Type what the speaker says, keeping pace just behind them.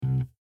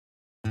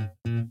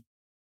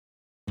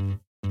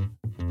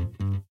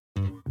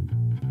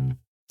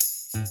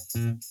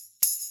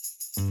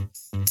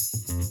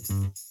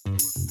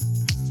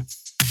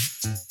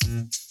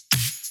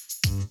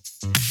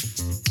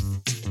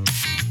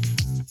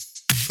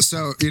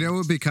So, it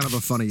would be kind of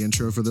a funny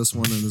intro for this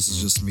one, and this is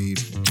just me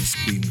just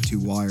being too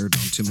wired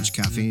on too much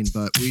caffeine,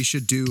 but we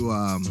should do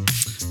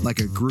like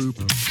a group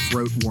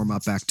throat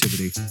warm-up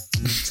activity,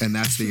 and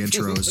that's the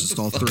intro. It's just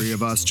all three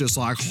of us just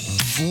like,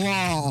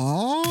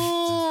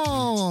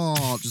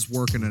 just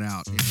working it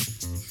out,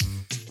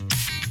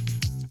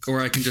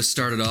 Or I can just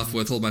start it off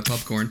with Hold My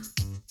Popcorn.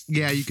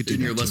 Yeah, you could do that.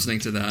 And you're listening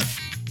to that,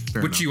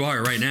 Fair which enough. you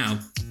are right now.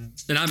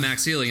 And I'm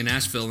Max Healy in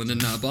Nashville, and in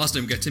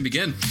Boston, we've got Tim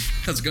again.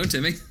 How's it going,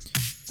 Timmy?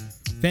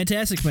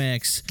 Fantastic,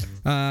 Max.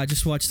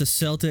 Just watched the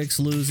Celtics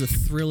lose a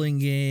thrilling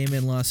game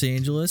in Los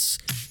Angeles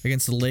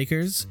against the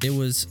Lakers. It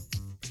was,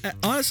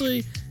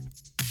 honestly,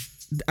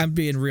 I'm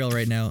being real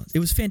right now. It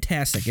was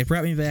fantastic. It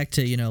brought me back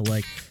to,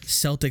 like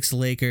Celtics,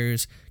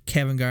 Lakers,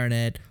 Kevin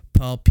Garnett,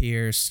 Paul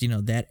Pierce,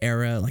 that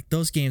era. Like,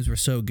 those games were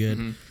so good.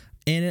 Mm-hmm.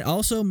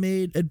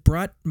 And it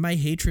brought my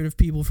hatred of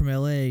people from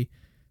LA,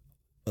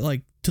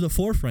 like, to the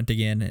forefront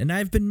again. And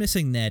I've been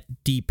missing that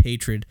deep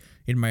hatred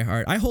in my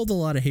heart. I hold a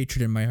lot of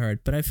hatred in my heart,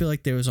 but I feel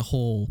like there was a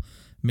hole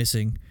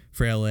missing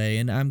for LA,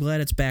 and I'm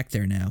glad it's back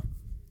there now.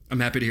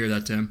 I'm happy to hear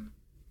that, Tim.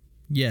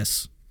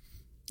 Yes.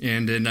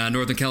 And in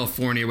Northern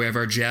California, we have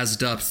our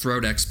jazzed up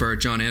throat expert,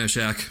 John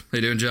Anishak. How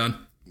you doing,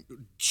 John?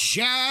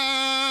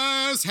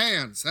 Jazz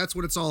hands. That's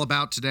what it's all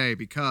about today,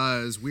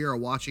 because we are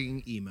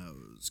watching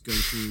emos go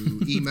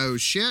through emo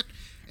shit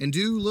and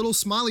do little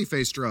smiley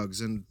face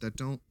drugs and that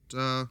don't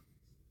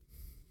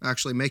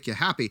actually make you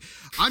happy.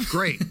 I'm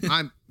great.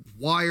 I'm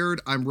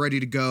wired. I'm ready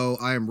to go.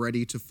 I am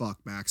ready to fuck,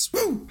 Max.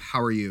 Woo! How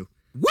are you?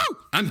 Woo!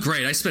 I'm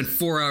great. I spent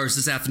 4 hours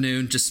this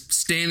afternoon just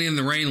standing in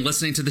the rain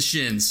listening to the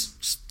Shins,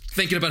 just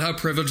thinking about how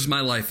privileged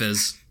my life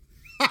is.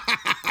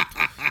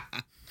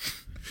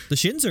 The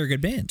Shins are a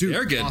good band. Dude,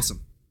 they're good.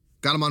 Awesome.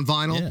 Got them on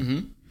vinyl. Yeah.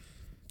 Mm-hmm.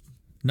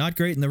 Not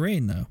great in the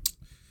rain, though.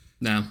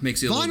 No,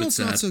 makes you a little bit Vinyl's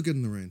sad. not so good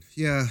in the rain.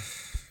 Yeah.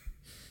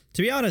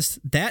 To be honest,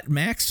 that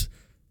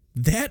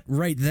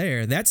right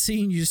there, that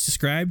scene you just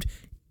described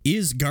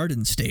is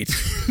Garden State.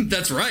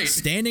 That's right.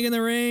 Standing in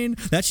the rain.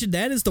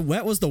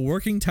 That was the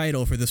working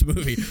title for this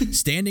movie.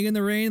 Standing in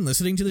the rain,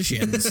 listening to the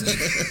Shins.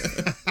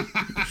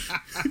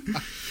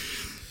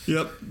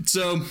 Yep.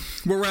 So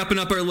we're wrapping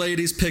up our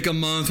ladies pick a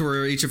month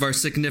where each of our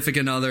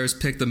significant others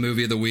pick the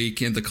movie of the week.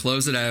 And to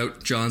close it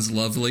out, John's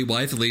lovely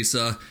wife,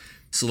 Lisa,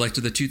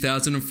 selected the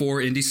 2004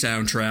 indie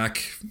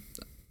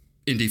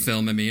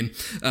film,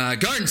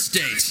 Garden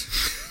State.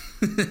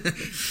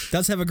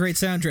 Does have a great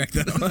soundtrack,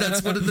 though.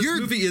 That's what this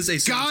movie is, a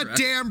soundtrack.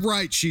 Goddamn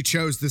right she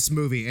chose this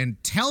movie.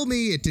 And tell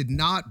me it did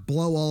not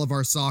blow all of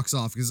our socks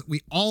off, because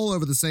we all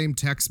over the same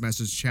text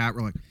message chat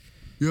were like,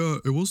 yeah,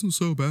 it wasn't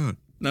so bad.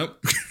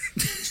 Nope.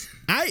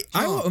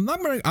 I'm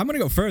gonna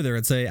go further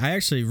and say I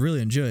actually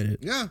really enjoyed it.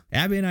 Yeah.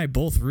 Abby and I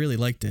both really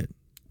liked it.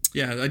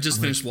 Yeah, I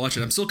just finished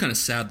watching. I'm still kind of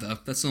sad, though.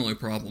 That's the only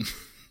problem.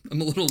 I'm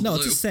a little No,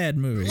 blue. it's a sad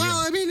movie. Well,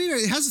 I mean,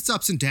 it has its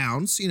ups and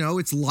downs.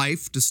 It's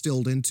life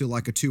distilled into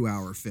like a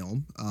 2-hour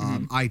film.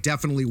 I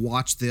definitely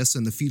watched this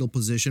in the fetal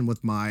position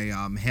with my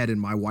head in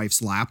my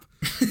wife's lap.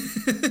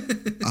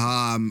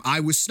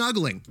 I was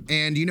snuggling.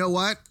 And you know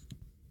what?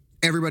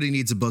 Everybody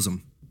needs a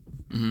bosom.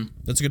 Mm-hmm.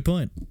 That's a good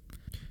point.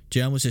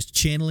 John was just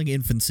channeling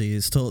infancy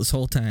this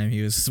whole time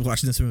he was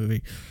watching this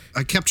movie.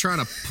 I kept trying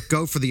to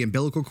go for the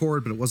umbilical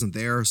cord, but it wasn't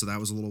there, so that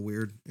was a little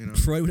weird.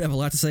 Freud would have a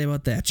lot to say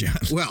about that, John.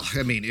 Well,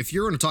 I mean, if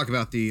you're going to talk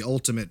about the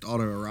ultimate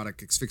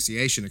autoerotic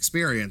asphyxiation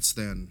experience,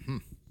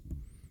 then...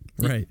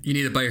 Right. You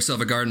need to buy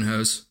yourself a garden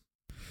hose.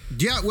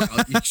 Yeah, well,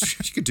 you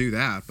could do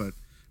that, but,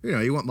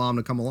 you want mom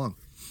to come along.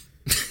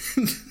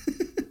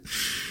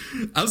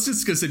 I was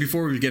just gonna say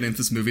before we get into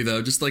this movie,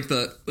 though, just like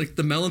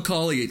the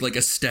melancholy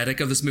aesthetic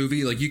of this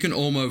movie, like you can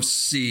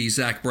almost see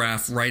Zach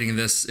Braff writing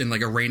this in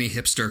like a rainy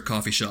hipster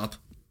coffee shop.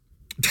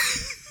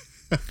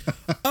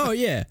 Oh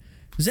yeah,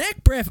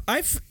 Zach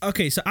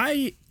Braff. So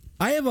I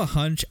have a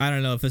hunch. I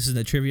don't know if this is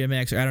the trivia,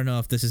 Max, or I don't know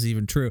if this is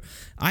even true.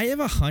 I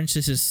have a hunch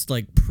this is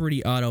like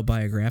pretty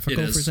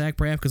autobiographical for Zach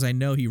Braff, because I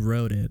know he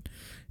wrote it,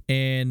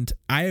 and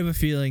I have a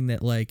feeling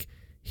that like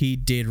he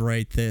did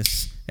write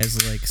this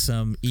as like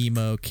some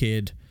emo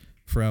kid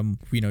from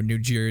New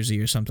Jersey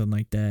or something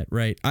like that,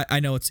 right? I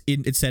know it's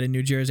set in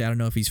New Jersey. I don't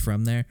know if he's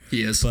from there.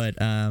 He is, but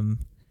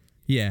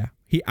yeah,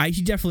 he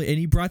definitely, and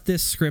he brought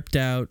this script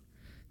out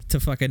to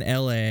fucking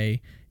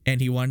L.A.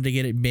 and he wanted to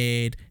get it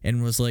made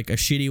and was like a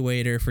shitty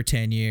waiter for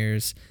 10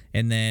 years,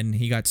 and then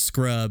he got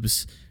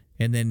Scrubs,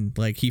 and then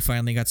like he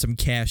finally got some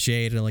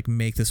cachet to like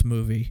make this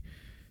movie,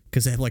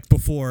 because like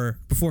before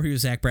he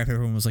was Zach Braff,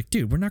 everyone was like,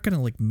 dude, we're not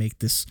gonna like make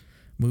this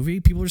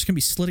movie. People are just gonna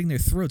be slitting their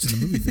throats in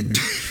the movie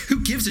theater. Who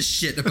gives a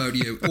shit about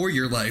you or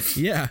your life?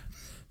 Yeah,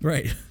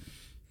 right.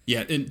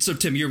 Yeah, and so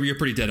Tim, you're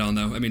pretty dead on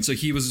though. I mean, so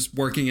he was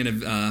working in a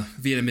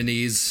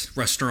Vietnamese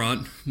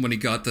restaurant when he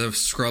got the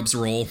Scrubs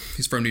role.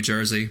 He's from New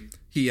Jersey.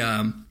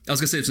 I was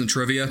gonna say some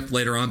trivia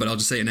later on, but I'll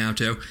just say it now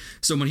too.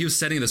 So when he was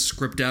setting the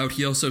script out,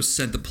 he also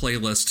sent the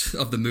playlist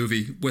of the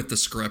movie with the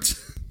script.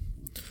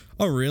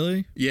 Oh,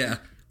 really? Yeah.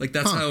 Like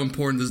that's how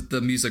important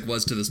the music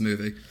was to this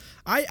movie.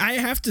 I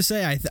have to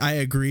say I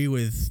agree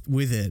with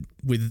it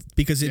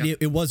because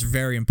it was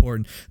very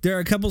important. There are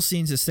a couple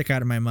scenes that stick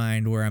out in my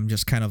mind where I'm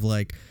just kind of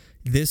like,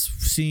 this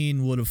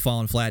scene would have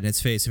fallen flat in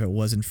its face if it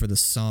wasn't for the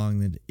song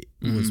that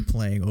was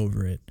playing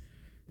over it.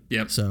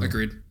 Yep. So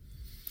agreed.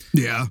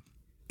 Yeah.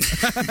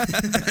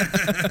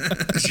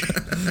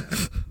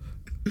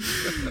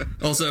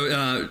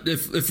 Also,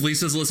 if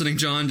Lisa's listening,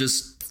 John,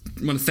 just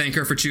want to thank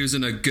her for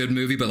choosing a good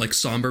movie, but like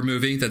somber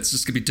movie that's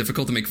just gonna be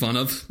difficult to make fun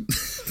of.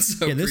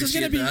 So yeah, this is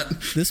gonna be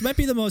this might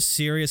be the most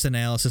serious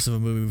analysis of a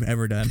movie we've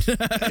ever done.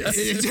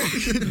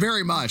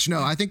 Very much.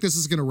 No, I think this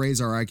is gonna raise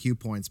our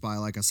IQ points by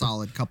like a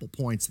solid couple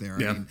points there.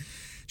 Yeah. I mean,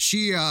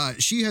 she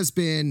has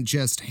been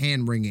just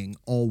hand wringing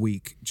all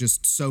week,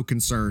 just so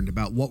concerned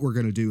about what we're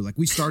gonna do. Like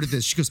we started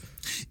this, she goes,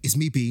 "Is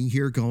me being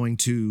here going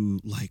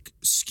to like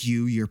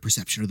skew your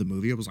perception of the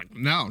movie?" I was like,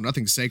 "No,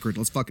 nothing's sacred.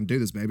 Let's fucking do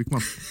this, baby.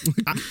 Come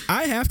on."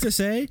 I have to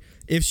say,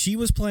 if she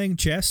was playing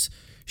chess,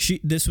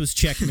 this was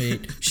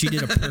checkmate. She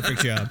did a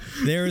perfect job.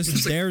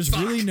 There's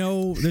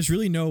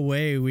really no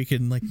way we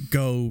can like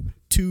go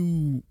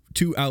too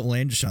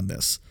outlandish on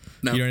this.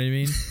 No. You know what I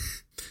mean?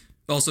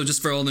 Also,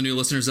 just for all the new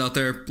listeners out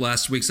there,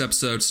 last week's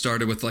episode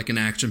started with like an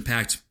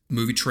action-packed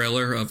movie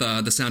trailer of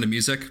The Sound of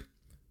Music.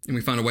 And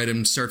we found a way to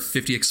insert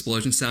 50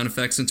 explosion sound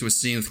effects into a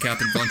scene with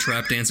Captain Von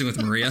Trapp dancing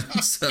with Maria.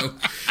 So,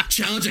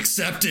 challenge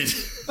accepted.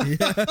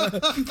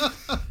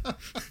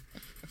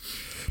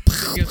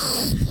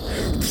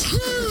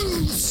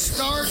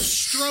 Start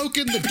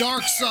stroking the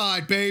dark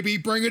side, baby.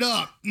 Bring it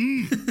up.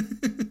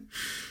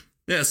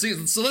 Yeah, so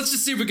let's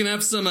just see if we can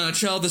have some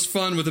childish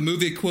fun with a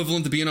movie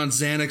equivalent to being on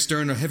Xanax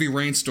during a heavy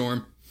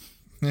rainstorm.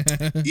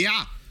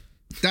 Yeah,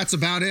 that's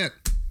about it.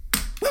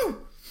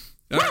 Woo!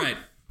 All right.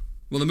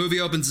 Well, the movie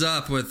opens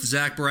up with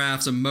Zach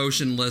Braff's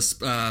emotionless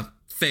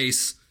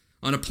face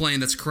on a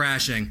plane that's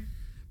crashing.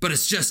 But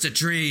it's just a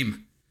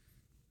dream.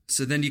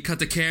 So then you cut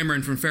to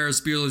Cameron from Ferris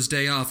Bueller's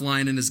Day Off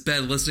lying in his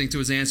bed listening to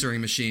his answering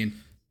machine.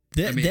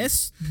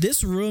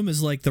 This room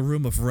is like the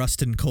room of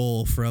Rustin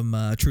Cole from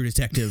True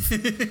Detective.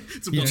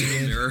 It's a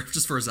one-way mirror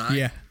just for his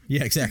eye.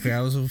 Yeah, exactly.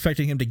 I was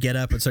expecting him to get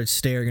up and start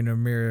staring into a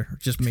mirror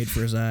just made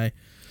for his eye.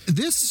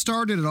 This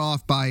started it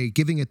off by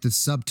giving it the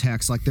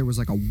subtext, like there was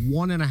like a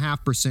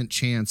 1.5%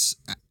 chance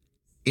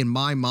in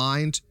my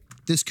mind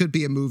this could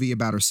be a movie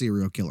about a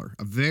serial killer.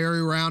 A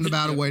very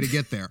roundabout way to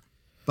get there.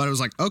 But it was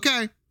like,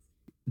 okay,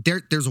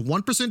 there's a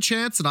 1%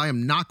 chance that I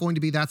am not going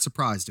to be that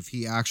surprised if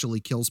he actually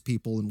kills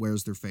people and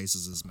wears their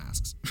faces as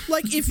masks.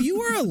 Like, if you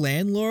were a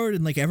landlord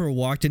and like ever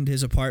walked into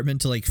his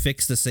apartment to like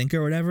fix the sink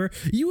or whatever,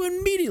 you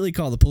immediately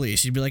call the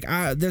police. You'd be like,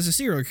 there's a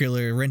serial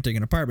killer renting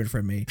an apartment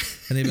from me.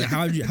 And they'd be like,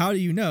 how do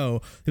you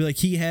know? They'd be like,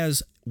 he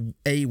has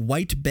a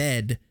white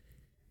bed.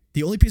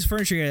 The only piece of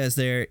furniture he has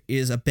there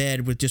is a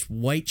bed with just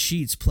white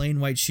sheets, plain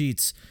white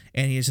sheets,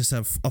 and he has just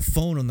a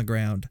phone on the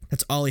ground.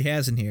 That's all he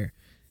has in here.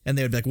 And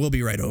they would be like, we'll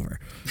be right over.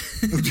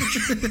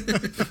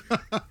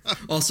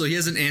 Also, he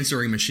has an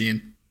answering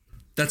machine.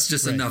 That's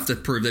just enough to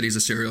prove that he's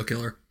a serial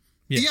killer.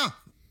 Yeah,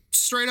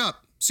 straight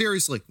up.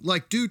 Seriously.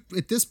 Like, dude,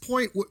 at this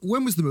point,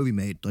 when was the movie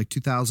made? Like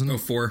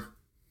 2004?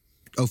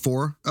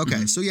 04?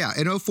 Okay, so yeah,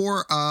 in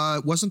 04,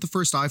 wasn't the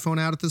first iPhone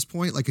out at this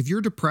point? Like, if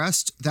you're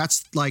depressed,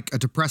 that's like a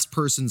depressed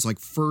person's like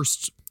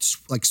first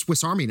like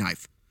Swiss Army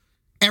knife.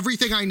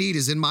 Everything I need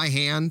is in my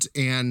hand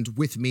and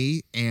with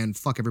me, and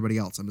fuck everybody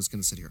else. I'm just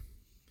going to sit here.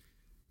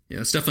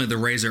 Yeah, it's definitely the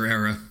Razor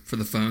era for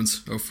the phones,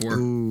 04.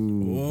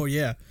 Ooh. Oh,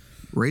 yeah.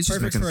 Razor's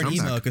perfect for an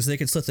emo because they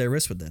can slit their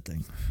wrist with that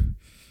thing.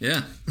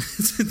 Yeah,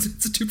 it's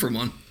a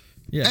 2-for-1.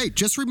 Yeah. Hey,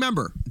 just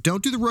remember,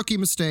 don't do the rookie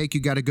mistake. You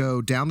got to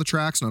go down the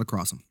tracks, not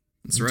across them.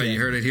 That's right. You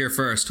heard it here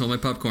first. Hold my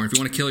popcorn. If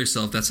you want to kill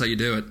yourself, that's how you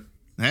do it.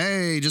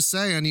 Hey, just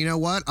saying, you know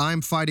what?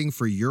 I'm fighting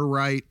for your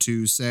right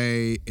to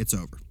say it's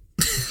over.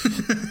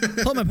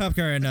 Hold my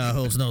popcorn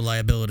holds no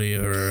liability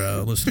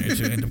or listeners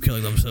who end up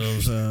killing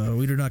themselves.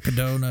 We do not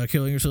condone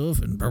killing yourself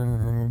and blah,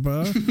 blah,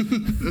 blah,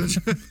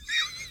 blah.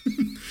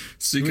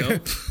 Seek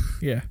help.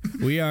 Yeah,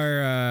 we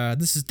are.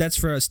 That's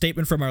for a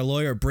statement from our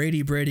lawyer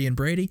Brady, and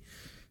Brady.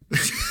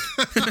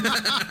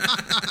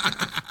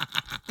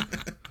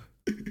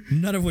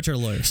 None of which are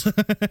lawyers.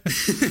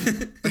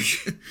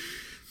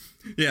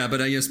 Yeah, but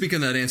speaking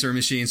of that answering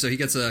machine, so he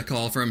gets a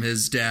call from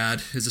his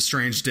dad, his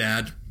estranged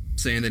dad,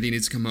 saying that he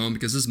needs to come home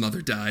because his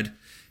mother died.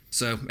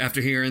 So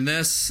after hearing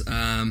this,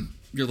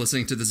 you're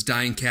listening to this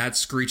dying cat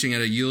screeching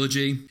at a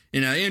eulogy.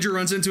 And Andrew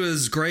runs into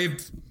his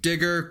grave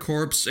digger,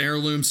 corpse,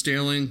 heirloom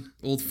stealing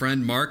old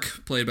friend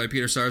Mark, played by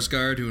Peter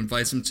Sarsgaard, who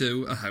invites him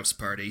to a house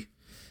party.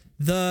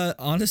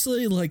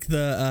 Honestly, like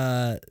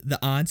the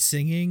aunt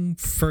singing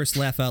first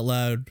laugh out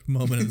loud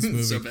moment of this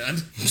movie. So bad.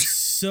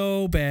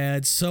 So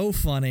bad, so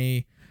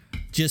funny.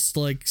 Just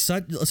like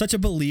such a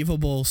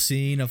believable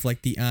scene of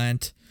like the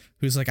aunt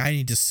who's like, I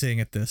need to sing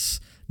at this,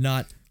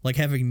 not like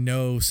having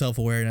no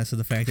self-awareness of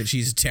the fact that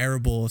she's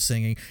terrible at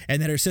singing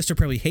and that her sister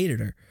probably hated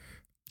her.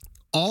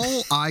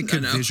 All I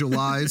could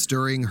visualize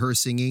during her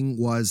singing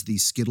was the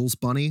Skittles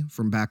bunny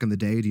from back in the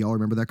day. Do y'all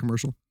remember that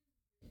commercial?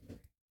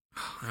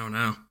 I don't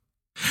know.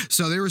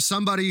 So there was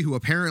somebody who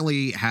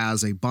apparently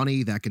has a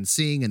bunny that can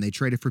sing, and they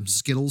traded from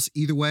Skittles.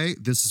 Either way,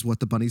 this is what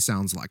the bunny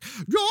sounds like.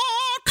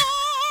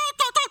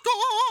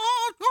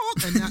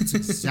 And that's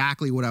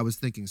exactly what I was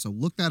thinking. So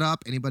look that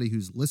up. Anybody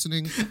who's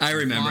listening. I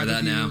remember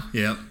that now.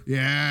 Yep.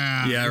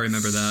 Yeah. Yeah, I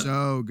remember that.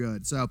 So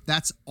good. So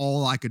that's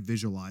all I could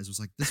visualize was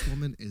like, this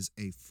woman is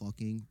a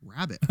fucking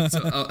rabbit. So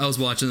I was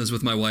watching this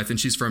with my wife, and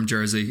she's from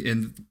Jersey.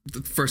 And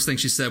the first thing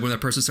she said when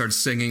that person started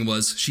singing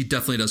was, she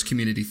definitely does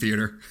community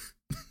theater.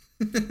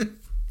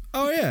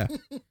 Oh, yeah.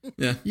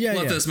 Yeah. Yeah,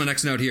 Love yeah. this. My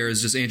next note here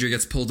is just Andrew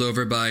gets pulled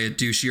over by a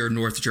douchier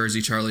North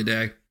Jersey Charlie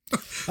Day.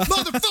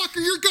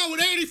 Motherfucker, you're going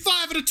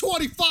 85 and a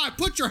 25.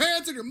 Put your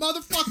hands in your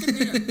motherfucking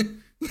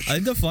hand. I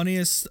think the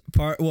funniest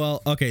part.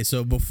 Well, okay,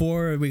 so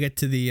before we get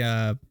to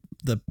the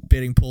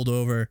getting pulled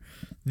over,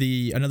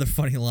 another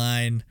funny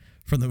line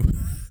from the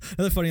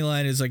another funny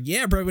line is like,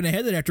 "Yeah, bro, we're gonna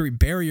head it after we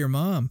bury your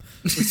mom."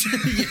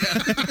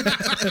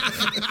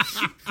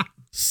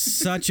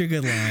 Such a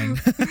good line.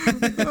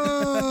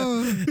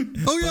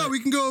 Oh yeah, we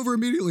can go over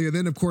immediately. And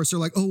then of course they're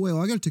like, oh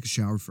well, I gotta take a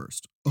shower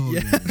first. Oh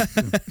yeah.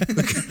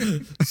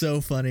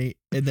 So funny.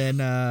 And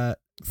then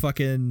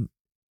fucking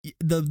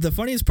the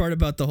funniest part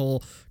about the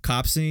whole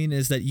cop scene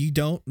is that you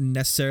don't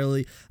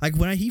necessarily like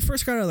when he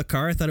first got out of the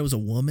car, I thought it was a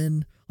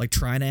woman like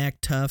trying to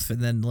act tough,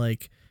 and then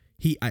like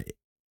he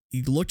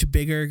looked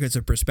bigger because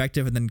of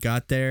perspective, and then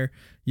got there.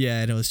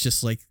 Yeah, and it was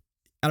just like,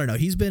 I don't know.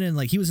 He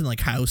was in like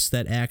House,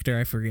 that actor.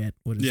 I forget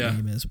what his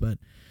name is, but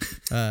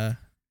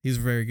he's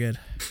very good.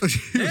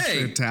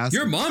 Hey, fantastic.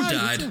 your mom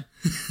died.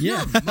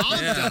 Yeah.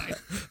 Died.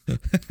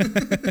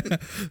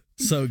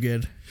 So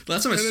good.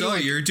 Last time I saw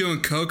you were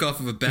doing coke off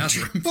of a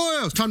bathroom. Oh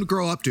yeah, it's time to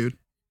grow up, dude.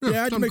 Yeah, I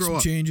had to time make grow some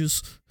up.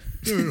 changes.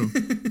 Yeah,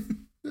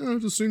 I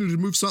just needed to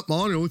move something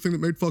on. The only thing that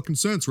made fucking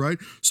sense, right?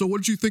 So, what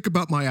did you think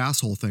about my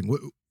asshole thing?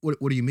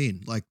 What do you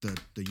mean? Like the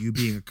you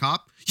being a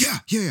cop?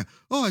 Yeah.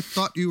 Oh, I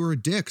thought you were a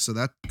dick, so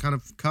that kind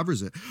of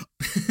covers it.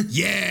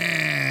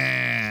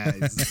 Yeah.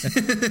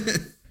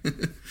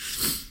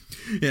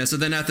 Yeah, so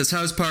then at this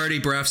house party,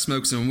 Braff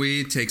smokes some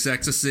weed, takes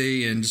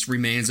ecstasy, and just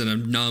remains in a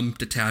numb,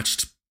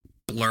 detached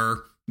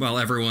blur while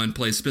everyone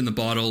plays spin the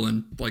bottle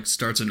and like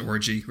starts an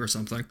orgy or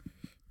something.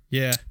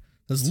 Yeah,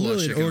 there's a lot of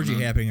literally shit an going orgy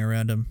on. happening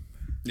around him.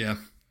 Yeah.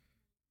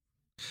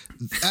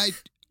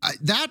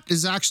 That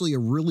is actually a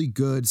really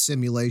good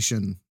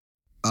simulation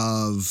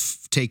of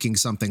taking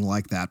something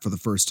like that for the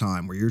first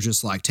time, where you're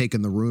just like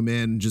taking the room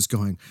in, just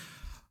going,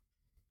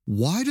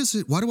 why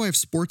do I have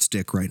sports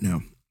dick right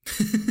now?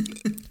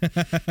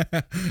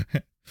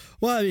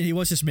 Well, I mean, he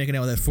was just making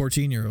out with that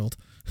 14-year-old.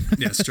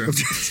 Yeah, it's true.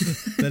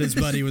 That his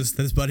buddy was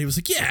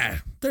like, yeah,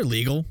 they're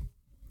legal.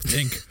 I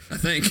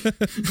think.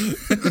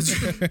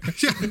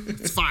 Yeah,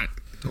 it's fine.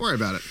 Don't worry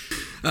about it.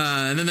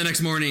 And then the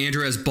next morning,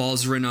 Andrew has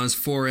balls written on his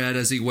forehead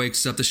as he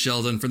wakes up to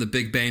Sheldon from the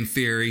Big Bang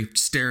Theory,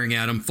 staring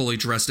at him fully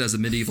dressed as a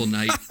medieval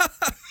knight.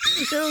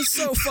 It was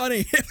so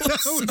funny.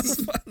 Funny.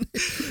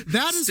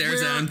 That is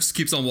Stares where at him, just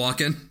keeps on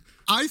walking.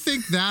 I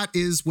think that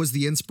was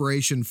the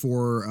inspiration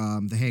for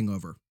The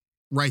Hangover,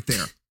 right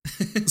there.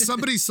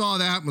 Somebody saw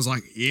that and was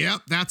like,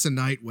 "Yep, that's a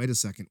night. Wait a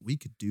second, we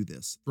could do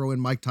this. Throw in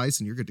Mike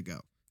Tyson, you're good to go."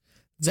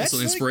 It's also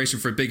the inspiration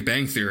for Big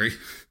Bang Theory.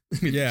 I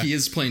mean, Yeah. he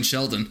is playing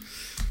Sheldon.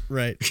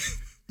 Right.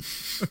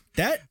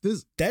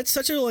 That's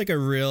such a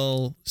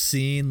real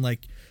scene,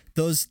 like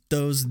those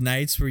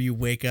nights where you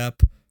wake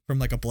up from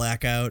like a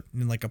blackout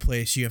in like a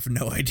place you have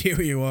no idea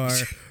where you are.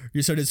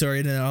 You're so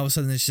disoriented, and all of a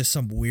sudden there's just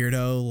some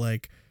weirdo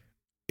like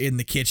in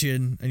the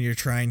kitchen, and you're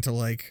trying to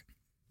like,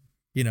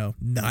 you know,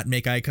 not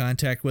make eye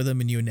contact with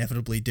him, and you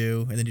inevitably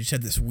do, and then you just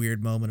have this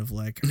weird moment of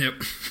like,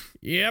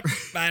 Yep.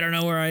 I don't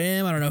know where I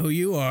am, I don't know who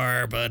you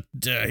are, but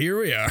here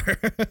we are.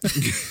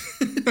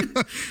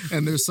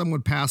 And there's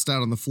someone passed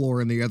out on the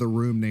floor in the other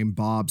room named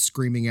Bob,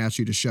 screaming at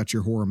you to shut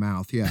your whore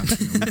mouth. Yeah,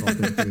 we've all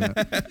been through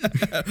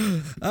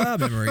that.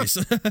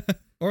 Memories.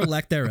 Or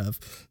lack thereof.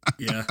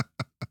 Yeah.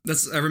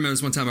 I remember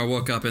this one time I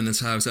woke up in this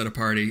house at a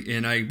party,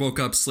 and I woke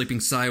up sleeping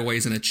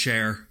sideways in a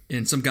chair,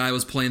 and some guy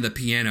was playing the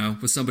piano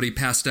with somebody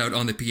passed out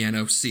on the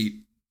piano seat.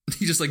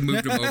 He just like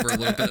moved him over a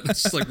little bit.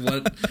 It's just like,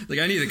 what? Like,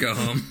 I need to go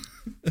home.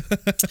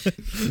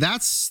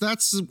 That's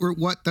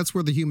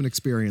where the human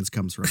experience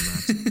comes from,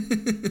 Max.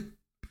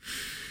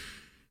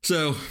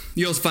 So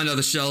you also find out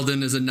that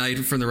Sheldon is a knight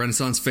from the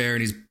Renaissance Fair,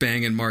 and he's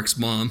banging Mark's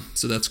mom.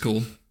 So that's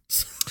cool.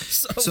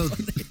 So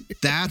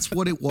that's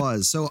what it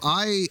was. So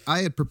I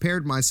had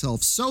prepared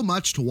myself so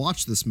much to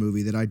watch this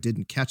movie that I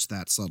didn't catch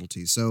that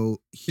subtlety. So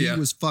he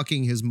was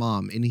fucking his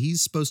mom, and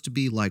he's supposed to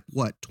be like,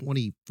 what,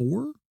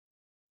 24?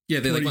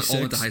 Yeah, they like all went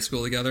to 46. high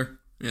school together.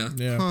 Yeah.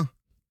 Yeah. Huh.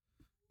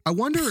 I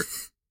wonder,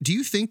 do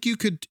you think you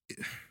could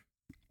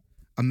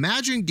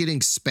imagine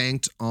getting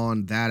spanked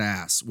on that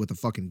ass with a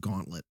fucking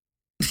gauntlet?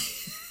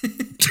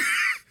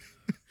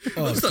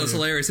 Oh, I thought it was dude.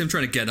 hilarious, him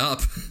trying to get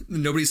up.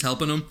 Nobody's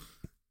helping him.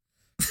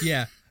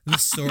 Yeah. The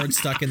sword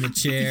stuck in the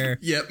chair.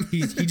 Yep.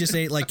 He just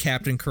ate like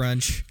Captain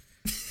Crunch,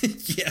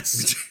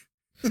 Yes.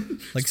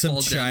 like some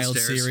falls child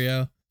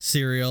downstairs.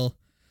 cereal.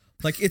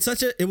 Like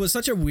it was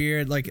such a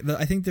weird, like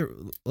I think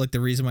the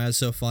reason why it was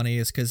so funny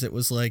is because it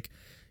was like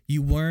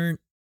you weren't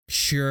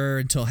sure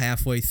until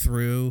halfway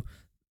through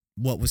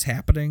what was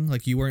happening.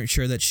 Like, you weren't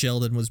sure that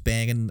Sheldon was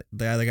banging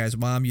the other guy's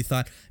mom. You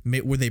thought,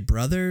 were they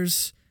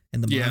brothers?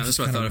 And the mom's that's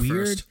what I kind thought of at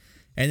weird. first.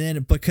 And then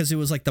because it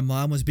was like the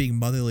mom was being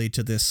motherly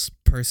to this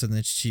person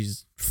that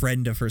she's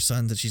friend of her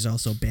son that she's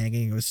also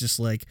banging, it was just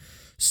like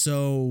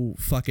so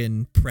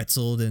fucking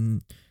pretzeled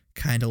and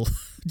kind of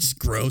just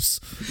gross.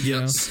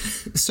 You know?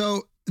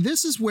 So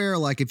this is where,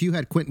 like, if you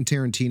had Quentin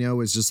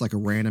Tarantino as just like a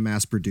random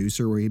ass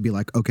producer, where he'd be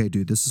like, okay,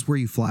 dude, this is where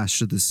you flash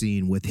to the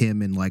scene with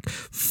him in like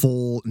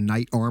full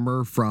knight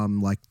armor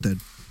from like the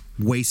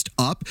waist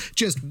up,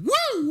 just woo,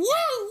 woo, woo,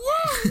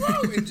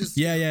 woo, and just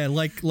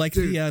like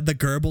the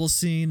Goebbels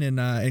scene in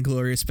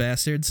Inglourious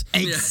Bastards.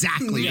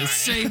 exactly the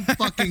same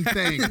fucking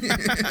thing.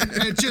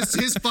 And just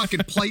his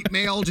fucking plate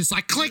mail, just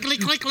like click,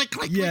 click, click, click,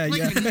 click,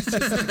 click, and he's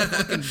just like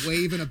fucking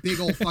waving a big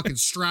old fucking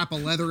strap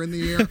of leather in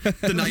the air.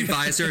 The night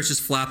visor is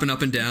just flapping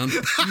up and down.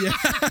 Yeah,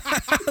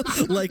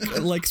 like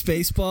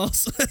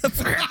Spaceballs.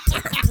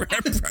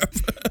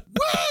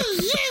 Woo,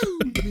 you!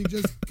 And he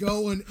just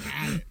going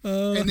at it,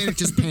 and then it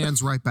just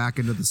pans right back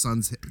into the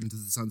sun's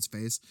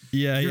face.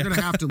 Yeah, You're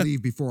gonna have to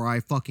leave before I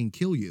fucking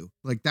kill you.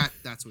 Like that.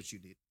 That's what you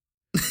need.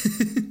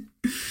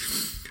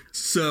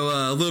 So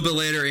a little bit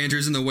later,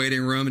 Andrew's in the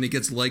waiting room and he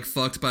gets leg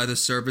fucked by the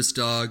service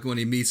dog when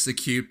he meets the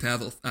cute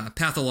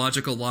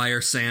pathological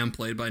liar Sam,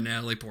 played by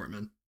Natalie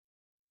Portman.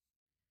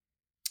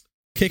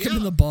 Kick him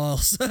in the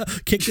balls.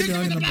 Kick the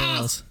dog in the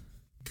balls.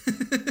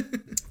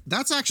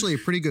 That's actually a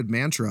pretty good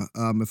mantra.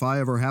 If I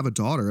ever have a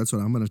daughter, that's what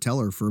I'm going to tell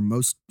her for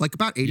most, like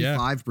about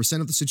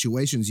 85% of the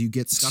situations you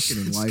get stuck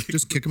in life.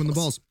 Just kick them in the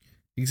balls.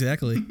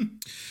 Exactly. I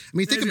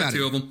mean, think about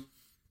two it. of them.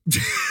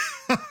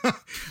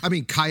 I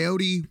mean,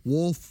 coyote,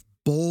 wolf,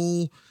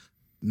 bull,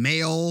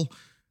 male,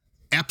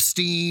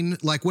 Epstein,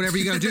 like whatever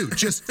you got to do,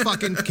 just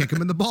fucking kick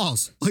them in the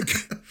balls. Like,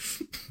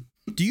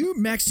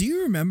 Max, do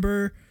you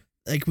remember,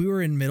 like, we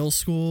were in middle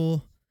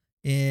school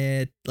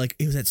and like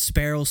it was at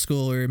Sparrow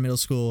School or middle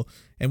school,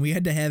 and we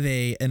had to have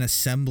an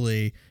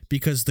assembly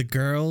because the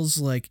girls,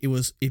 like,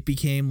 it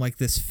became like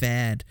this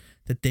fad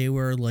that they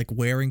were like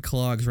wearing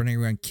clogs, running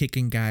around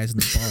kicking guys in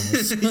the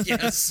balls.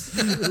 Yes.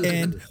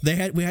 And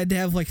we had to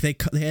have like they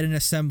had an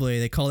assembly.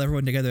 They called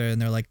everyone together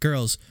and they're like,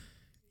 girls,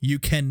 you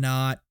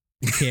cannot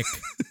kick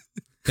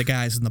the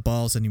guys in the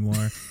balls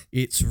anymore.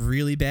 It's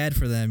really bad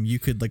for them. You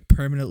could like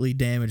permanently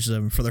damage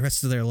them for the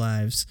rest of their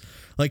lives.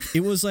 Like, it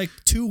was like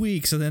 2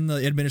 weeks, and then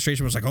the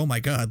administration was like, oh my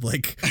God,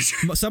 like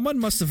someone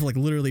must have like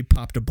literally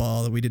popped a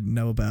ball that we didn't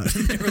know about.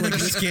 And they were like,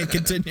 this can't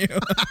continue.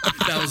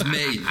 That was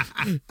me.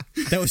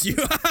 That was you.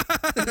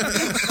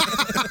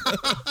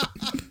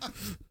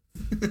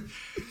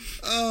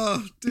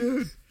 oh,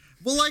 dude.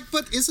 Well, like,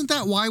 but isn't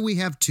that why we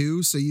have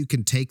two? So you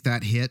can take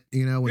that hit,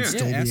 you know, and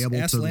still be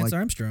able to Lance like.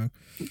 Armstrong.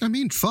 I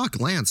mean, fuck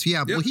Lance.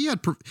 Yeah. Well, he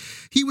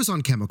was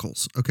on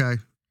chemicals. Okay.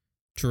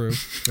 True.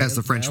 As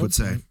the French would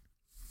say.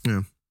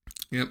 Yeah.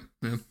 Yep.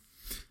 Yeah.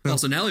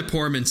 Also, Natalie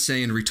Portman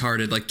saying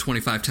retarded like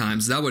 25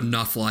 times. That would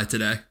not fly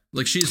today.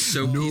 Like, she's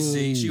so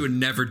PC. She would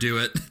never do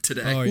it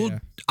today. Oh, yeah. Well,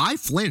 I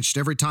flinched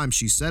every time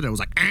she said it. I was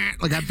like,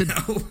 like I've been,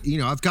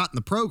 I've gotten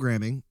the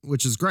programming,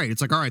 which is great.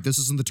 It's like, all right, this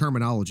isn't the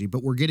terminology,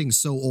 but we're getting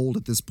so old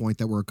at this point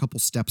that we're a couple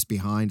steps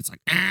behind. It's like,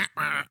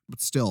 but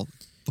still,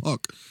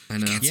 fuck. I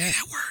know. Can't say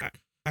that word.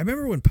 I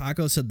remember when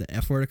Paco said the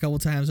F word a couple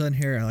times on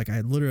here, like I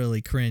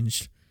literally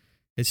cringed.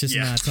 It's just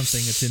not something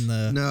that's in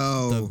the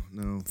no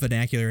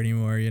vernacular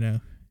anymore, you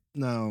know?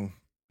 No.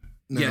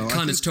 Yeah,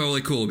 cunt is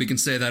totally cool. We can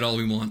say that all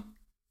we want.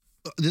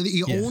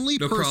 The only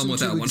No problem person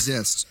with to that one.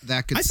 exist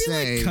that could I feel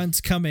say like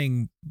cunt's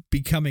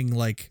becoming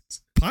like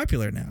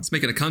popular now. It's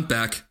making a cunt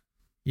back.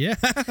 Yeah.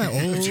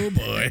 Oh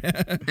boy.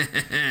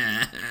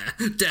 Dad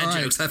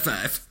jokes. High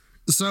five.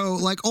 So,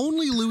 like,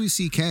 only Louis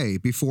C.K.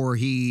 before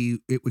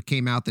it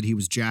came out that he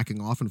was jacking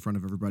off in front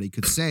of everybody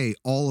could say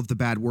all of the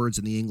bad words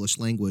in the English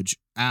language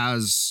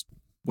as,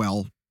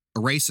 well, a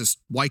racist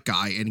white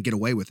guy and get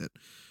away with it.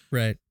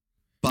 Right.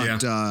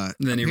 But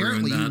then he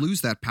apparently you ruined that.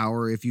 lose that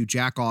power if you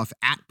jack off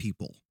at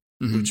people,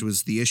 which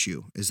was the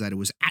issue, is that it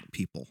was at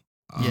people.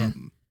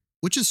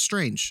 Which is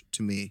strange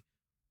to me.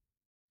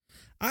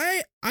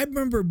 I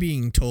remember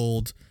being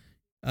told,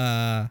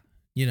 to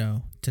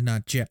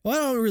not jack.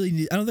 Well,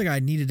 I don't think I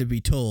needed to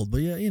be told, but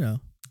yeah,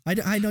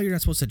 I know you're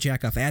not supposed to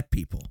jack off at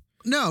people.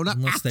 No, not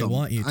unless at they them.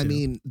 want you to. I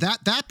mean,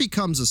 that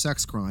becomes a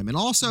sex crime. And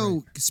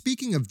also,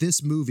 speaking of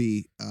this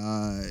movie,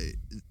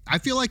 I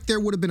feel like there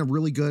would have been a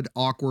really good,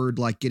 awkward,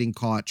 like getting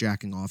caught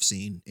jacking off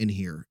scene in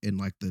here in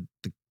like the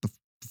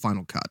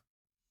final cut.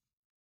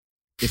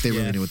 If they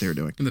really knew what they were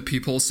doing. In the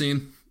peephole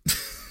scene?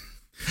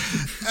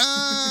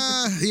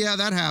 Yeah,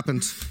 that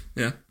happened.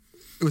 Yeah.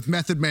 With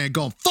Method Man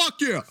going, fuck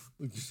yeah!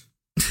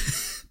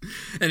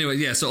 Anyway,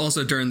 yeah, so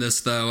also during this,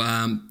 though,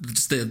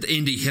 just the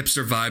indie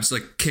hipster vibes,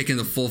 like, kick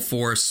into full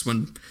force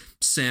when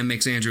Sam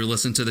makes Andrew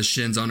listen to the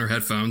Shins on her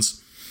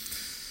headphones.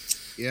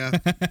 Yeah.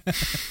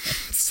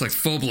 It's like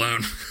full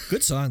blown.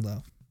 Good song,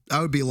 though. I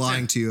would be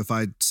lying to you if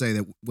I say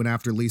that when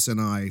after Lisa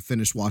and I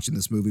finished watching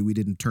this movie, we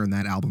didn't turn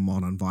that album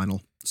on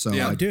vinyl. So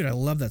Yeah. Dude, I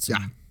love that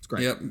song. Yeah, it's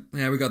great. Yep.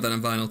 Yeah, we got that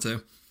on vinyl,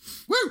 too.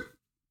 Woo!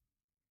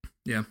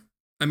 Yeah.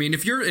 I mean,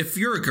 if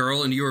you're a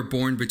girl and you were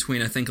born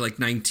between, I think, like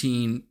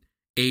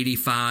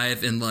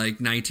 1985 and like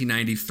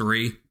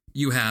 1993,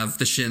 you have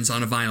the Shins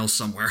on a vinyl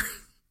somewhere.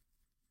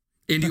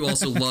 And you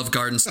also love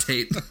Garden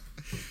State.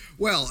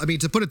 Well, I mean,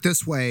 to put it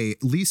this way,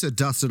 Lisa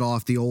dusted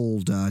off the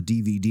old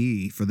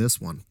DVD for this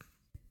one.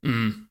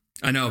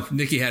 I know.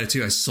 Nikki had it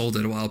too. I sold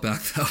it a while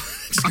back, though.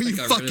 Are you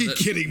fucking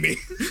kidding me?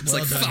 It's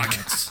like, fuck.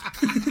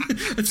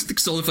 I just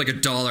sold it for like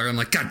 $1. I'm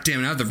like, God damn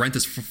it, I have to rent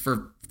this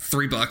for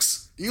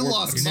 $3. You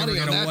lost You're money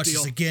never on gonna that watch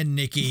deal. this again,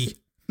 Nikki.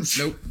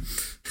 Nope.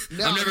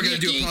 No, I'm never going to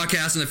do a Nikki.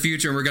 podcast in the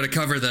future, and we're going to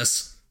cover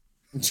this.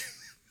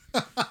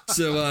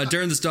 So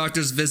during this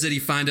doctor's visit, he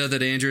find out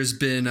that Andrew's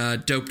been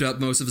doped up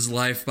most of his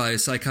life by a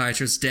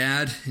psychiatrist's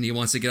dad, and he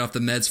wants to get off the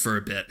meds for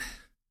a bit.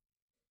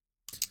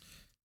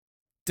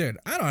 Dude,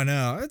 I don't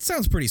know. It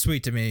sounds pretty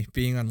sweet to me,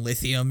 being on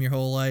lithium your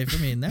whole life.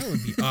 I mean, that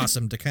would be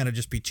awesome to kind of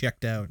just be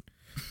checked out.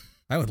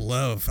 I would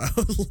love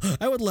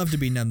to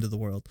be numb to the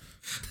world.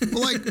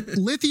 Well, like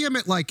lithium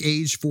at like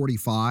age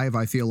 45,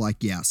 I feel like,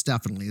 yes,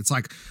 definitely. It's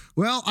like,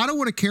 well, I don't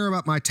want to care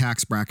about my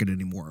tax bracket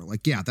anymore.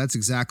 Like, yeah, that's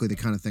exactly the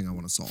kind of thing I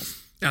want to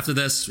solve. After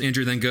this,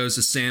 Andrew then goes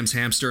to Sam's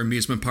hamster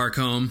amusement park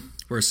home,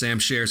 where Sam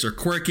shares her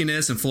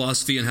quirkiness and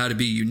philosophy on how to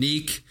be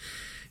unique.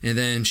 And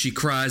then she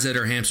cries at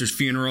her hamster's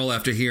funeral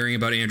after hearing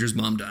about Andrew's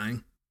mom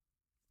dying.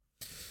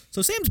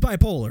 So Sam's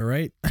bipolar,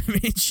 right? I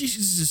mean,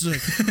 she's just like,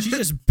 she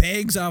just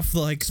bangs off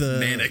like the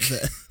Manic.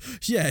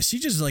 Yeah, she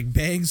just like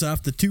bangs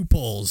off the two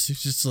poles.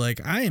 She's just like,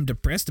 I am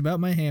depressed about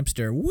my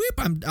hamster. Whoop!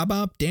 I'm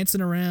up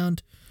dancing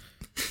around.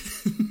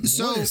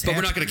 So, But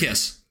we're not going to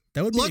kiss.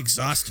 That would be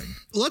exhausting.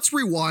 let's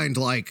rewind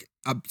like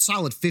a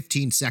solid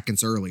 15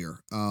 seconds earlier,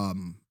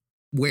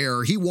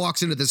 where he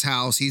walks into this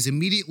house. He's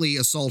immediately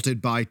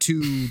assaulted by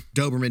two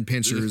Doberman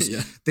pinschers.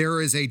 Yeah. There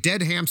is a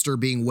dead hamster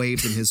being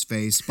waved in his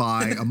face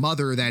by a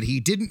mother that he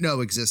didn't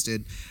know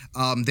existed.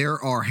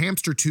 There are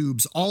hamster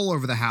tubes all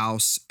over the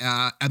house.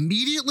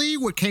 Immediately,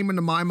 what came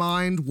into my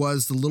mind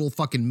was the little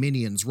fucking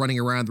minions running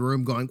around the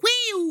room going,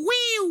 wee,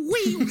 wee,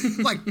 wee,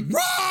 like,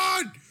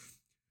 run!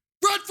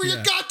 Run for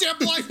your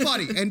goddamn life,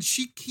 buddy! And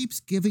she keeps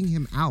giving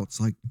him outs.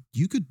 Like,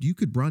 you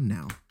could run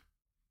now.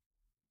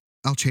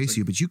 I'll chase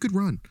you, but you could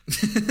run.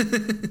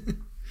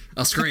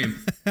 I'll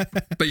scream,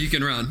 but you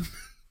can run.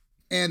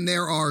 And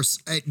there are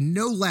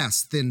no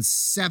less than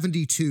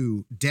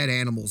 72 dead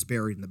animals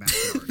buried in the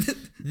backyard.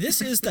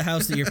 This is the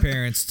house that your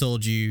parents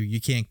told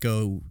you can't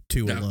go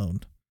to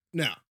alone.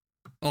 No.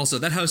 Also,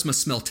 that house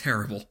must smell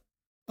terrible.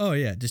 Oh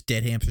yeah, just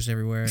dead hamsters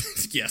everywhere.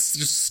 Yes,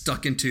 just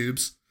stuck in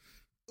tubes.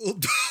 Oh,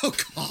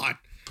 God.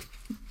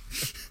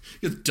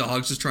 The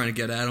dog's just trying to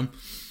get at him.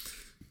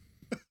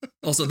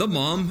 Also, the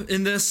mom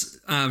in this,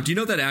 do you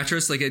know that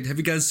actress? Like, have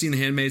you guys seen The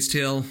Handmaid's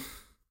Tale?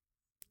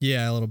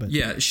 Yeah, a little bit.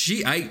 Yeah,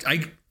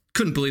 I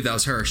couldn't believe that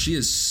was her. She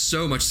is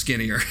so much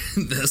skinnier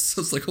in this.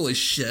 I was like, holy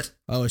shit.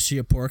 Oh, is she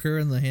a porker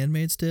in The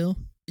Handmaid's Tale?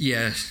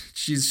 Yeah,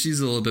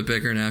 she's a little bit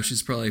bigger now.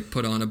 She's probably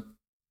put on a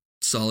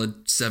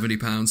solid 70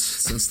 pounds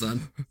since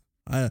then.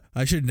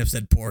 I shouldn't have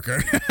said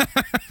porker.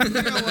 You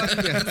know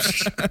what? Yeah.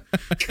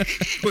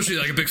 Was she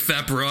like a big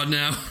fat broad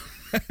now?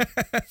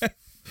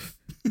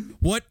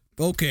 What?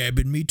 Okay, I've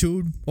been Me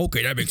Too'd.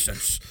 Okay, that makes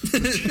sense.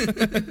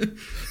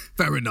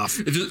 Fair enough.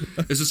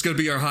 Is this going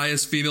to be our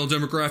highest female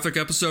demographic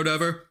episode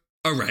ever?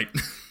 All right.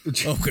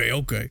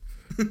 Okay.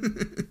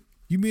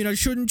 You mean I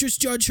shouldn't just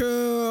judge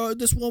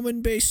this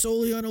woman based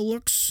solely on her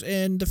looks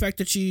and the fact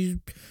that she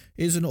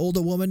is an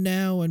older woman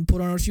now and put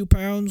on a few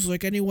pounds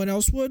like anyone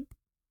else would?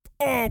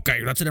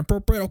 Okay, that's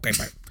inappropriate. Okay,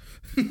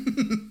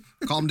 fine.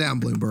 Calm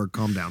down, Bloomberg.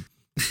 Calm down.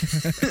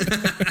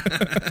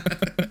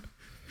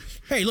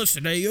 Hey,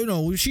 listen,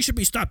 she should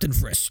be stopped and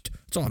frisked.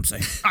 That's all I'm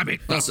saying. I mean,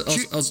 Also,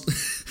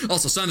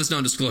 sign this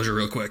non-disclosure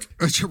real quick.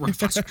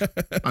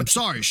 I'm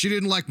sorry. She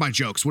didn't like my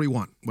jokes. What do you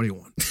want?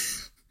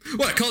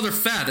 What? I called her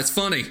fat. It's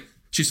funny.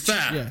 She's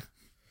fat. Yeah.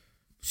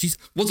 She's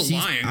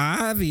lying.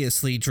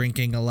 Obviously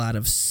drinking a lot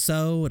of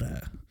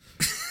soda.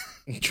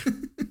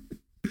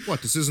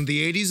 What? This isn't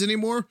the 80s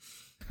anymore?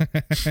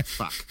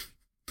 Fuck.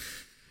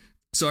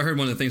 So I heard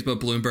one of the things about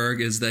Bloomberg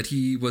is that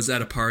he was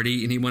at a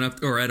party and he went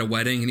up, or at a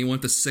wedding, and he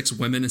went to 6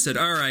 women and said,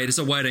 all right, it's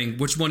a wedding.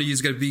 Which one of you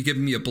is going to be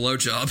giving me a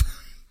blowjob?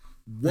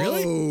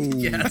 Whoa.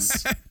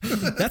 Yes.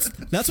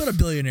 That's what a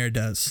billionaire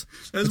does.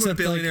 That's what a Except,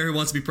 billionaire who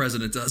wants to be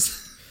president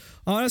does.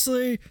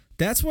 Honestly,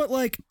 that's what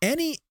like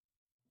any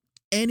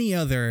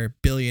other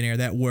billionaire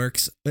that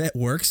works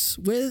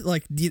with,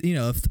 like,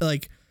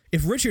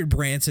 if Richard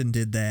Branson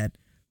did that,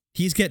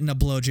 he's getting a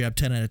blowjob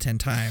 10 out of 10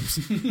 times.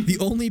 The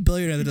only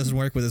billionaire that doesn't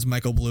work with is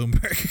Michael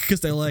Bloomberg,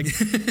 because they're like,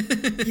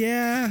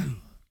 yeah,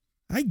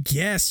 I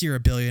guess you're a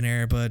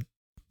billionaire, but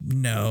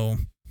no.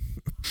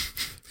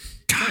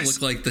 Kind of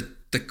look like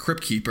the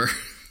Crypt Keeper.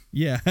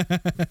 Yeah.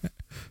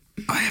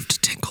 I have to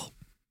tinkle.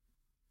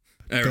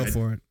 All Go right.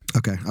 for it.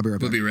 Okay, I'll be right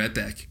back. We'll be right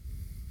back.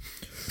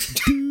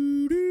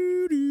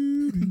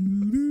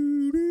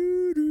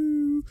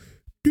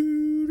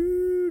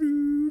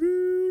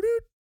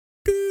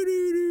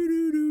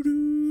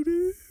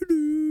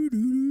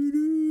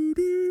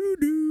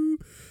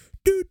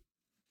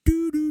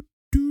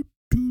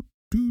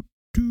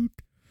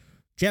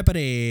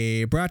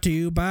 Jeopardy! Brought to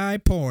you by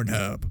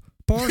Pornhub.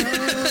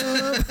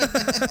 Pornhub!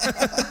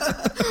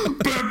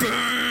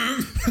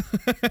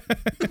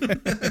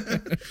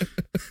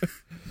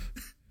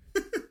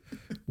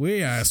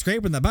 We are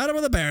scraping the bottom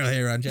of the barrel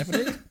here on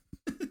Jeopardy.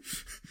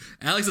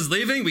 Alex is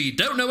leaving. We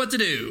don't know what to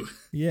do.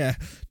 Yeah.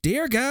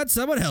 Dear God,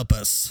 someone help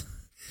us.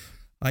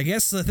 I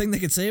guess the thing that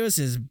could save us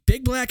is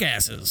big black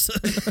asses.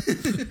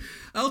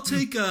 I'll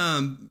take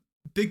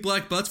big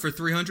black butts for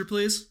 300,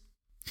 please.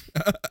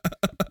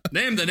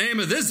 Name the name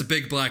of this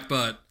big black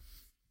butt.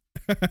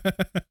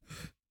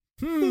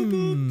 We've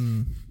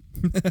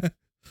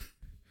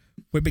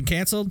been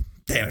canceled?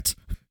 Damn it.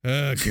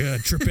 Oh, God.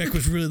 Trebek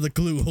was really the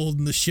glue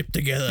holding the ship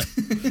together.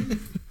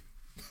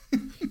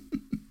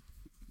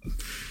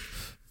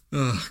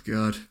 Oh,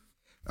 God.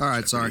 All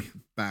right, sorry.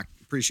 Back.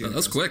 Appreciate it. That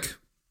was guys. quick.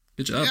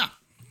 Good job. Yeah.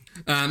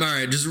 All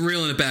right, just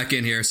reeling it back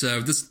in here.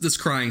 So this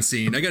crying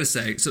scene, I gotta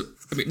say. So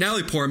I mean,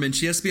 Natalie Portman,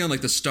 she has to be on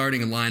like the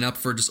starting lineup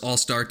for just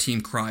all-star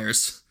team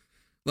criers,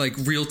 like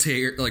real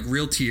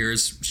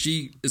tears.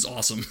 She is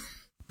awesome.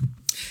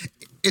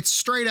 It's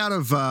straight out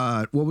of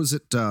what was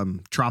it?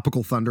 Tropic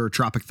Thunder.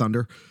 Tropic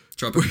Thunder.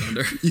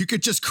 You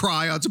could just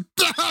cry out at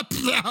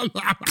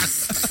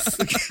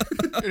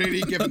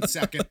any given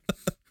second.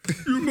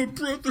 You're my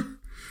brother.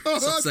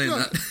 Stop saying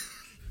that.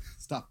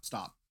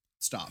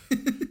 Stop.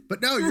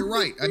 But no, you're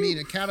right. I mean,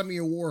 Academy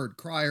Award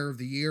Crier of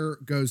the Year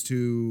goes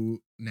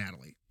to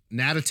Natalie.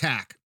 Nat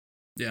Attack.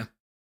 Yeah.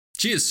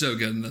 She is so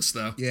good in this,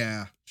 though.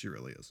 Yeah, she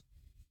really is.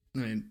 I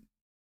mean,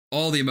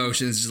 all the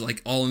emotions, just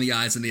like all in the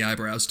eyes and the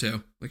eyebrows,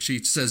 too. Like,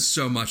 she says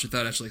so much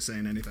without actually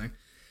saying anything.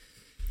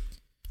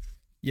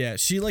 Yeah,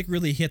 she like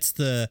really hits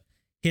the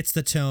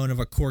tone of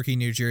a quirky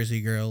New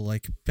Jersey girl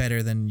like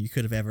better than you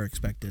could have ever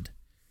expected.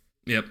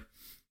 Yep.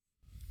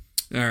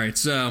 All right,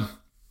 so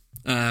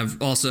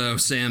also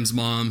Sam's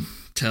mom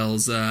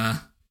tells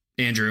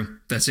Andrew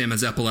that Sam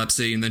has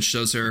epilepsy and then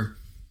shows her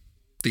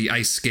the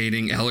ice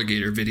skating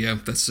alligator video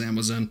that Sam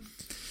was in.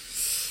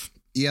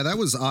 Yeah, that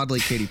was oddly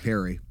Katy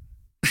Perry.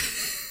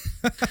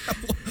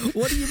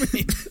 What do you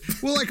mean?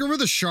 Well, like, remember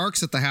the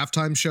Sharks at the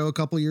halftime show a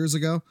couple years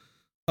ago?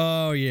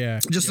 Oh, yeah.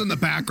 Just in the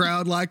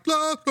background, like,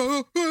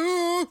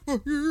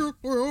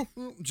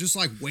 just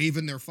like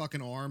waving their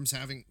fucking arms,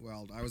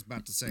 well, I was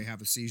about to say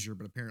have a seizure,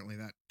 but apparently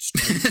that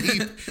strikes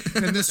deep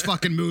in this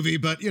fucking movie,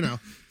 but you know.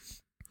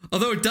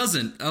 Although it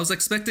doesn't. I was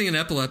expecting an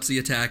epilepsy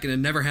attack and it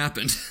never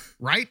happened.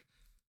 Right?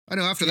 I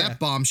know after that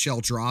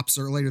bombshell drops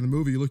or later in the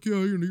movie, you're like,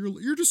 yeah,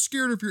 you're just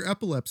scared of your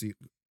epilepsy.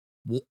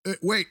 Well,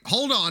 wait,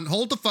 hold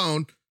the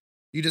phone.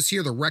 You just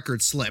hear the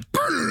record slip.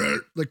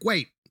 Like,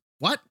 wait,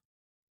 what?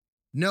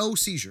 No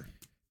seizure.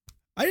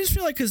 I just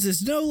feel like because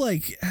there's no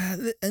like,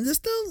 and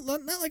there's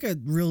not like a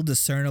real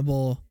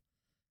discernible.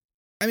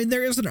 I mean,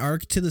 there is an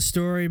arc to the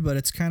story, but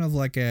it's kind of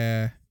like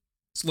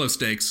it's low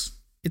stakes.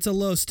 It's a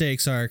low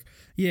stakes arc.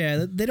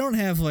 Yeah, they don't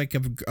have like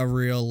a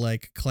real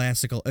like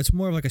classical. It's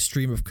more of like a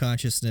stream of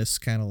consciousness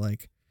kind of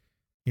like,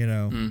 you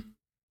know,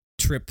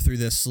 trip through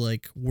this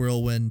like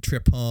whirlwind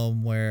trip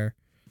home where,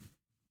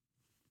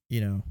 you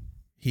know,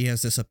 he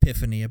has this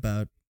epiphany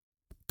about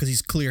because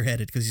he's clear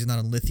headed because he's not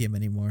on lithium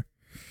anymore.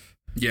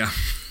 Yeah.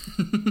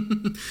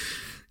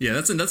 Yeah,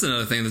 that's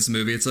another thing in this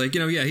movie. It's like,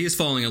 you know, yeah, he is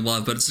falling in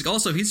love, but it's like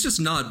also he's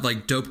just not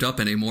like doped up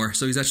anymore.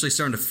 So he's actually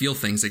starting to feel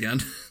things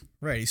again.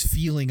 Right, he's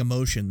feeling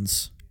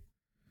emotions.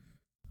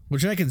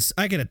 Which I can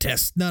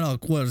attest, not all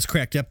what it's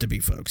cracked up to be,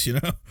 folks, you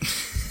know?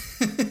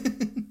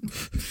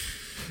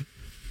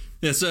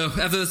 Yeah, so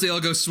after this, they all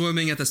go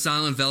swimming at the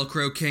Silent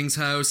Velcro King's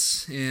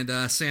house, and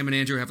Sam and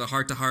Andrew have the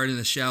heart-to-heart in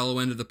the shallow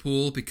end of the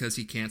pool because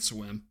he can't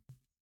swim.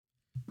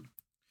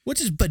 Which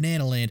is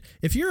banana land.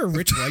 If you're a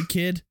rich white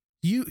kid,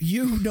 you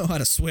know how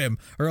to swim,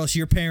 or else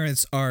your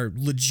parents are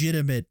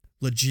legitimate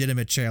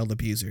child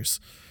abusers.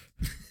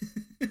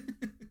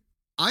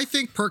 I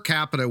think per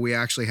capita we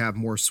actually have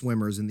more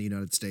swimmers in the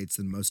United States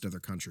than most other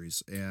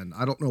countries, and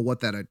I don't know what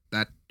that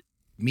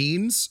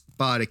means,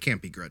 but it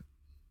can't be good.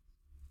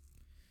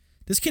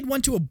 This kid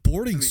went to a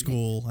boarding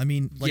school. I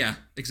mean, like, yeah,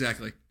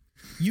 exactly.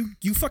 You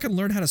fucking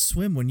learn how to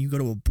swim when you go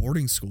to a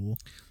boarding school.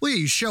 Well, yeah,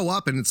 you show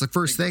up and it's the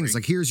first thing. It's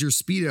like, here's your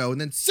Speedo, and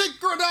then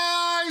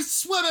synchronized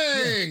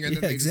swimming, and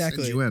then they just send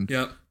you in.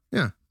 Yep.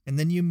 Yeah. And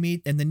then you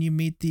meet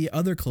the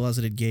other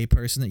closeted gay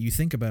person that you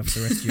think about for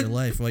the rest of your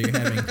life while you're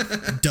having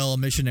dull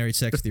missionary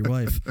sex with your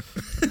wife.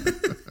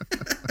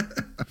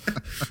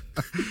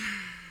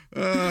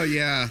 Oh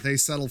yeah, they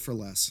settled for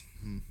less.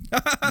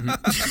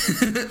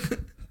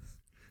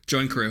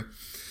 Join crew.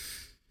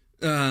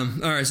 All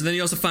right, so then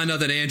you also find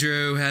out that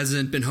Andrew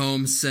hasn't been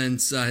home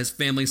since his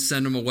family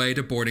sent him away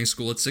to boarding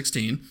school at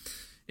 16,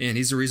 and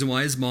he's the reason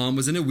why his mom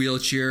was in a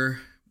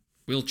wheelchair.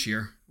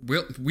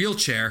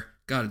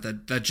 God,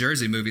 that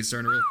Jersey movie's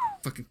starting to really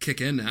fucking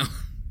kick in now.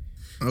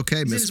 Okay,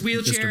 he's in his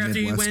wheelchair Mr. after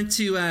he Midwest. went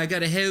to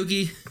got a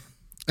hoagie.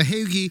 A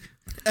hoagie.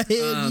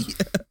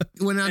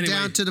 Went on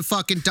down to the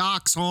fucking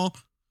docks, huh?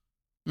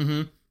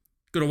 Mm-hmm.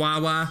 Go to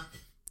Wawa,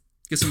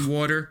 get some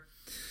water.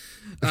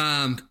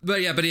 But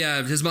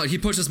yeah, his mom, he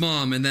pushed his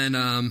mom, and then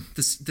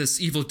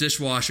this evil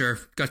dishwasher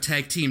got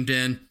tag teamed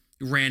in,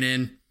 ran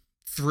in,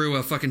 threw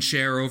a fucking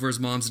chair over his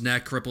mom's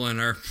neck, crippling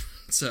her.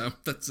 So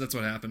that's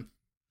what happened.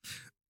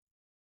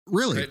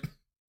 Really? Right?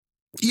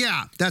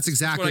 Yeah, that's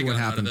exactly what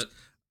happened. It's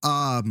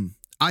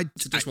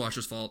the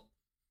dishwasher's fault.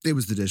 It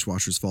was the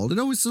dishwasher's fault.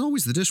 It's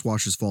always the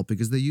dishwasher's fault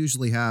because they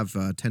usually have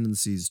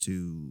tendencies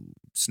to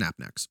snap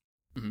necks.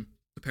 Mm-hmm.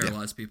 To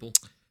paralyze people.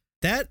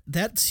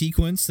 That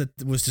sequence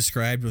that was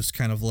described was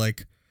kind of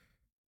like,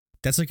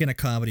 that's like in a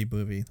comedy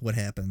movie. What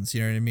happens?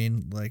 You know what I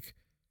mean? Like,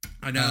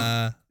 I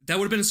know that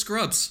would have been in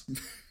Scrubs.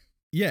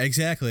 Yeah,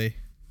 exactly.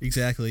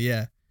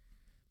 Yeah.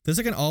 There's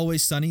like an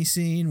Always Sunny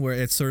scene where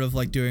it's sort of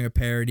like doing a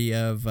parody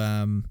of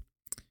 $1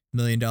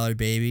 Million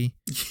Baby,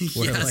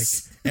 where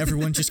Yes. like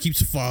everyone just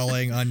keeps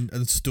falling on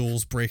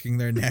stools, breaking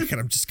their neck, and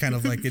I'm just kind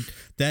of like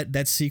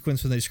that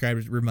sequence when they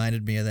described it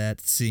reminded me of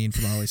that scene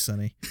from Always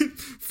Sunny.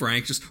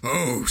 Frank just,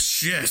 oh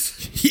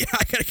shit. Yeah,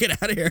 I gotta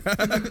get out of here.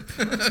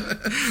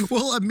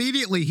 Well,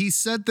 immediately he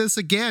said this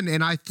again,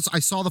 and I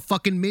saw the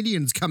fucking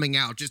minions coming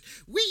out. Just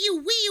wee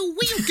you,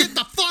 get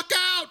the fuck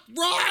out,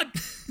 run!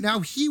 Now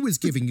he was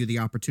giving you the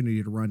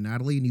opportunity to run,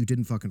 Natalie, and you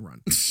didn't fucking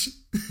run.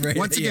 Right?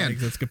 Once again, Yeah,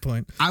 that's a good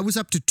point. I was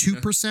up to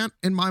 2%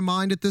 in my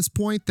mind at this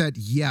point that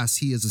yes,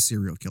 he is a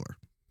serial killer,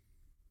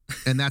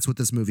 and that's what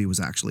this movie was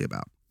actually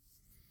about.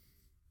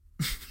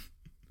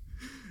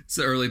 It's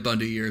the early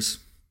Bundy years.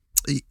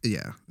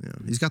 Yeah,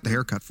 he's got the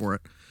haircut for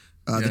it.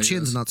 The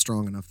chin's not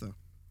strong enough though.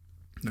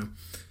 No.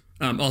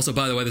 Also,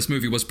 by the way, this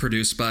movie was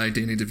produced by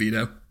Danny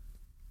DeVito.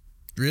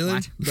 Really?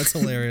 What? That's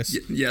hilarious.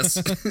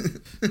 Yes.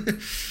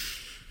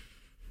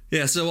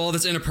 Yeah, so all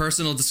this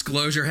interpersonal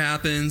disclosure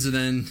happens, and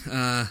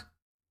then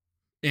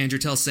Andrew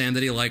tells Sam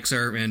that he likes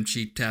her, and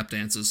she tap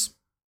dances.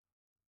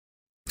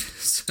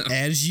 So,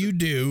 As you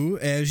do.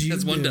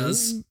 As one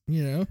does.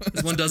 You know.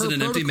 as one does in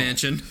an empty protocol.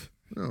 mansion.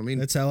 No, I mean,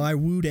 That's how I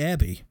wooed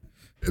Abby.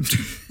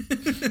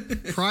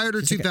 prior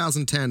to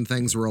 2010,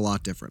 things were a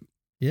lot different.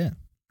 Yeah.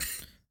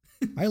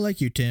 I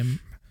like you, Tim.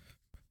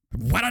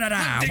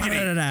 Wa-da-da-da,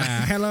 wa-da-da-da.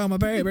 Hello, my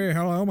baby.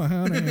 Hello, my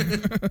honey.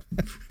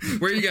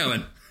 Where are you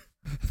going?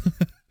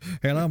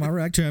 Hello, my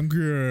ragtime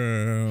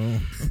girl.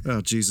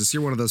 Oh, Jesus.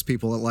 You're one of those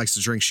people that likes to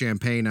drink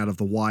champagne out of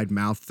the wide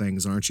mouth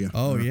things, aren't you?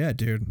 Oh, yeah,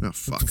 dude. Oh,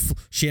 fuck.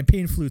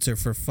 Champagne flutes are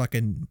for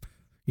fucking,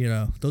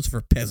 those are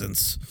for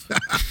peasants.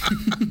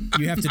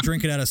 You have to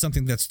drink it out of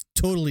something that's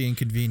totally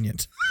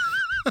inconvenient.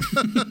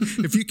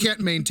 If you can't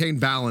maintain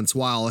balance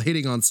while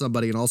hitting on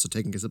somebody and also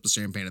taking a sip of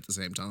champagne at the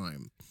same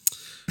time,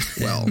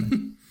 well,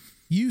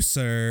 You,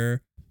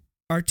 sir,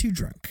 are too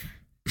drunk.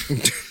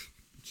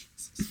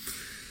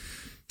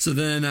 So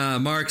then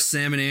Mark,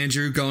 Sam, and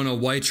Andrew go on a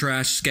white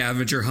trash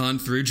scavenger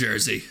hunt through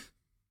Jersey.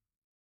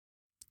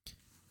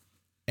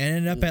 And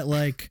ended up at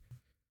like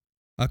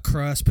a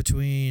cross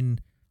between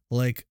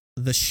like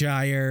the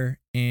Shire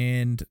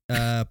and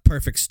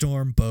Perfect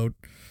Storm boat.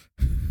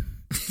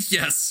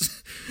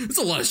 Yes. There's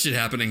a lot of shit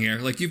happening here.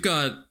 Like, you've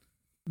got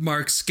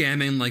Mark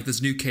scamming like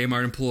this new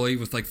Kmart employee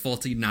with like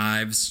faulty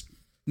knives.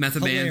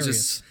 Method Man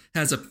just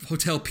has a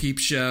hotel peep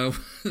show.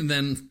 And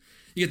then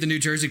you get the New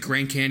Jersey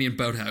Grand Canyon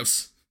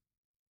boathouse.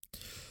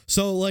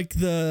 So like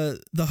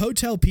the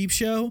hotel peep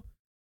show,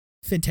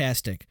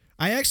 fantastic.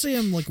 I actually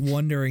am like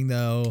wondering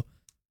though,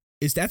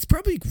 that's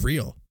probably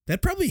real.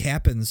 That probably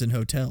happens in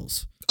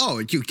hotels. oh,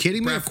 are you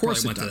kidding me? Of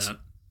course it does.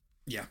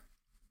 Yeah.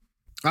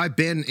 I've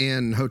been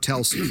in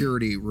hotel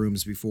security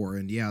rooms before,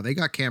 and yeah, they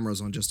got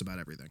cameras on just about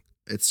everything.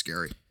 It's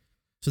scary.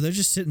 So they're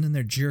just sitting in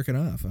there jerking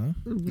off, huh?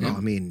 Well,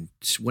 I mean,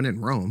 when in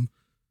Rome.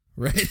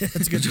 Right?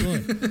 That's a good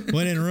point.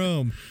 When in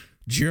Rome,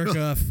 jerk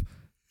off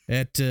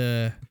at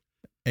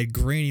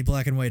grainy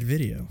black and white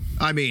video.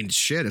 I mean,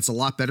 shit, it's a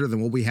lot better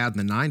than what we had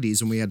in the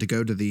 90s when we had to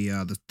go to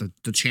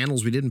the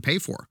channels we didn't pay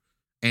for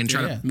and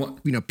try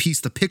to piece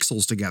the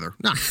pixels together.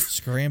 Nah.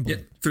 Scramble. Yeah,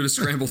 through the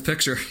scrambled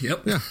picture.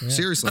 Yep. Yeah,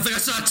 seriously. I think I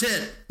saw a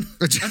tit.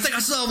 I think I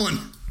saw one.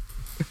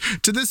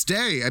 To this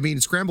day, I mean,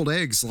 scrambled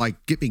eggs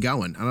like get me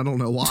going, and I don't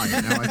know why.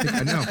 Now I think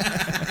I know.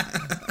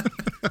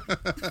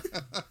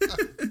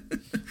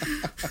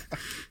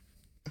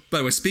 By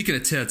the way, speaking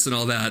of tits and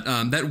all that,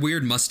 that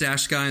weird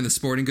mustache guy in the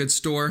sporting goods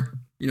store,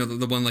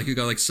 the one like who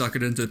got like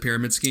suckered into the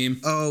pyramid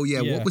scheme. Oh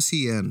yeah, Yeah. what was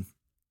he in?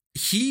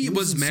 He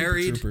was in Super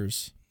married.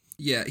 Troopers.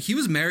 Yeah, he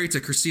was married to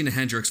Christina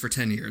Hendricks for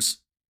 10 years.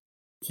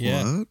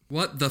 Yeah. What?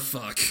 What the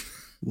fuck?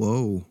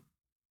 Whoa,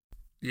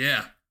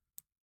 Yeah.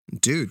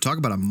 dude, talk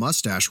about a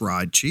mustache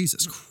ride.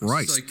 Jesus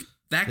Christ. It's like,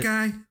 that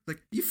guy? Like,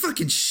 you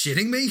fucking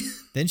shitting me?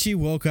 Then she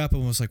woke up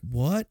and was like,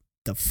 "What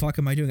the fuck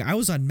am I doing? I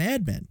was on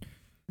Mad Men."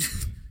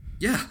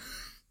 Yeah.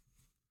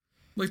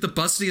 Like the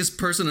bustiest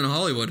person in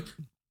Hollywood.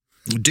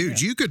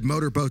 Dude, you could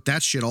motorboat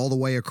that shit all the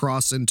way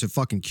across into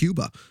fucking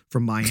Cuba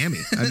from Miami.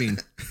 I mean,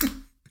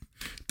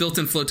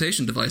 Built-in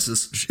flotation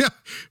devices. yeah,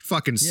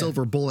 fucking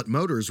silver bullet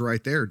motors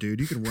right there, dude.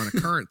 You can run a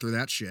current through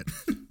that shit.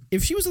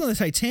 If she was on the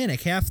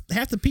Titanic, half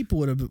the people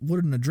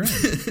wouldn't have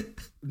drowned.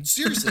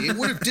 Seriously, it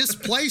would have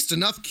displaced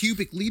enough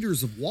cubic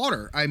liters of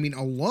water. I mean,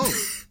 alone.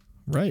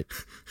 Right.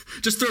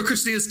 Just throw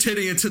Christina's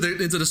titty into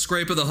the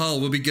scrape of the hull.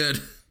 We'll be good.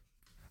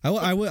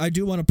 I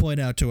do want to point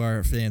out to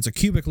our fans, a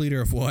cubic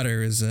liter of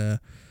water is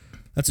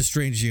That's a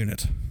strange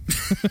unit.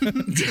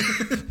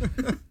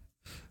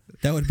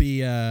 That would be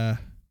to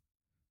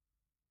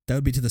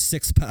the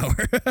 6th power.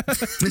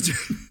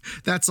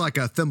 That's like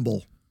a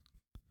thimble.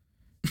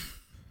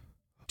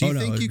 Do you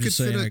think you could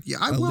fit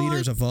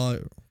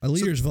a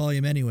liter's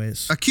volume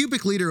anyways? A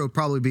cubic liter would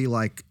probably be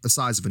like the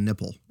size of a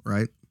nipple,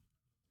 right?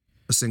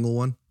 A single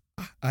one.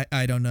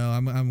 I don't know.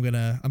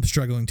 I'm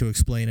struggling to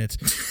explain it.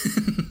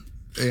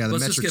 Yeah,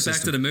 let's just get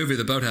back to the movie,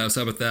 The Boathouse.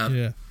 How about that?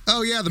 Yeah.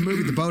 Oh yeah, the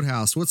movie The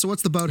Boathouse. What's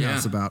the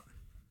Boathouse about?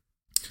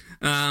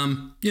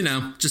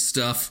 Just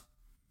stuff.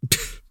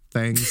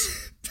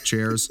 Things,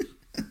 chairs.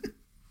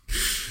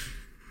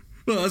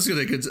 Well, that's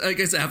good. I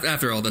guess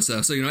after all this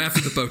stuff. So,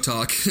 after the boat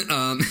talk,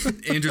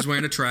 Andrew's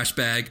wearing a trash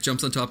bag,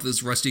 jumps on top of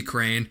this rusty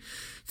crane,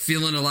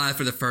 feeling alive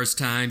for the first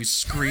time. He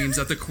screams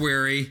at the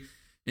query,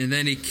 and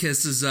then he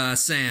kisses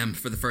Sam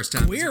for the first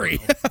time. Query?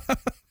 Well.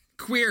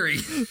 Query.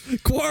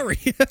 Quarry.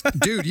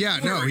 Dude, yeah,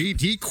 no,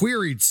 he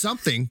queried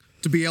something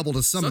to be able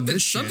to summon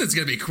this shit. Something's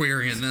going to be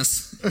querying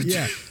this.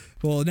 Yeah.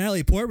 Well,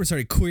 Natalie Portman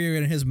started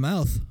querying in his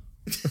mouth.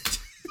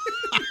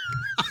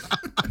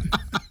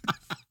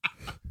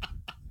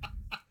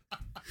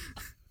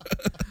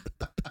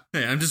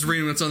 Hey, I'm just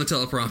reading what's on the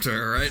teleprompter,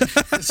 all right?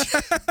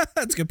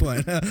 That's a good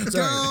point.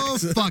 Go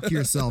fuck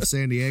yourself,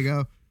 San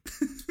Diego.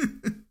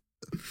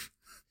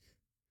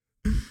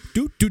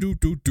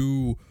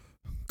 Do.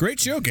 Great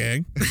show,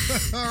 gang.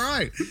 All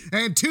right.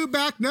 And 2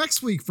 back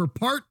next week for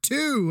part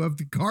 2 of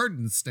the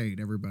Garden State,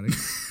 everybody.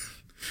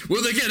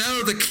 Will they get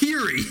out of the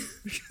Kiri?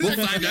 We'll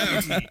find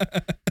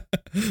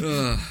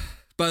out.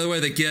 By the way,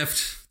 the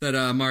gift that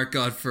Mark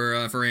got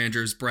for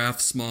Andrew's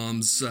Braff's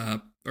mom's,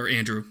 or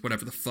Andrew,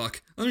 whatever the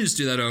fuck. Let me just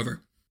do that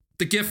over.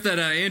 The gift that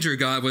Andrew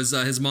got was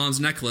his mom's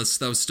necklace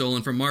that was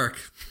stolen from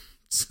Mark.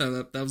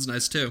 So that was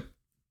nice too.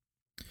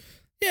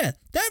 Yeah,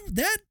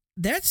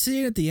 that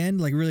scene at the end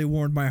like really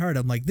warmed my heart.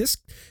 I'm like, this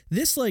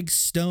like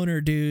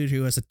stoner dude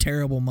who has a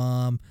terrible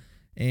mom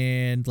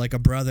and like a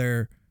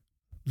brother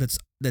that's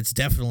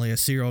definitely a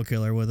serial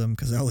killer with him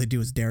because all they do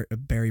is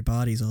bury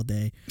bodies all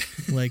day.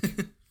 Like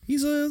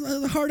he's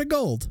a heart of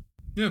gold.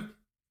 Yeah.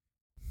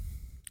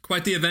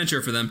 Quite the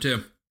adventure for them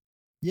too.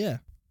 Yeah.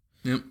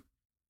 Yep.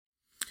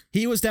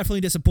 He was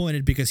definitely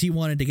disappointed because he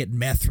wanted to get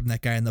meth from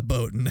that guy in the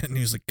boat, and then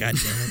he was like, God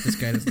damn it, this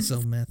guy doesn't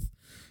sell meth.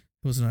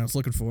 It wasn't what I was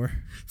looking for.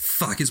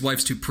 Fuck, his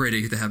wife's too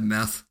pretty to have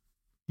meth.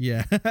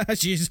 Yeah.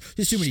 She's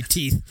too many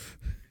teeth.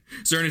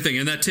 Is there anything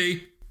in that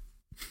tea?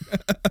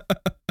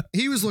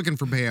 He was looking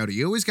for peyote.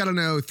 You always got to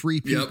know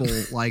 3 people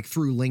like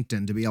through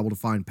LinkedIn to be able to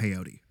find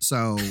peyote.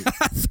 So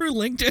through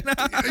LinkedIn.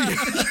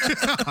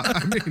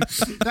 I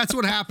mean, that's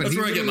what happened. That's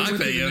where I get my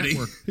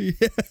peyote.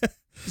 Yeah.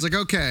 He's like,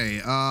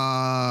 okay,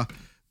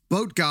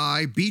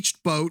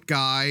 beached boat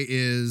guy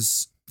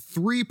is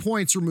 3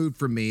 points removed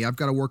from me. I've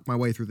got to work my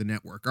way through the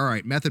network. All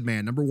right, Method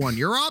Man, number 1,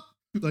 you're up.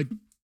 Like,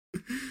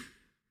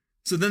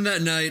 so then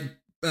that night,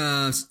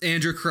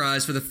 Andrew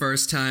cries for the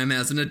first time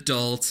as an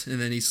adult,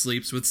 and then he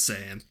sleeps with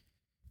Sam.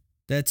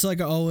 That's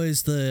like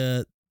always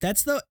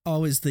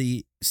always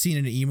the scene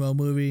in an emo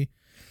movie.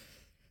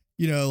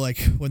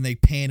 Like when they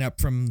pan up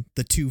from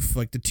the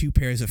two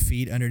pairs of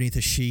feet underneath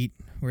a sheet,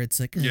 where it's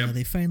like,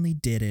 they finally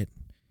did it.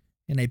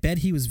 And I bet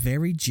he was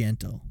very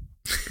gentle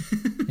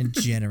and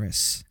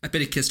generous. I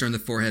bet he kissed her on the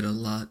forehead a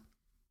lot.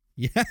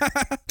 Yeah.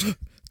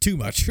 Too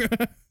much.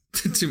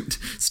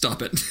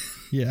 Stop it.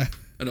 Yeah.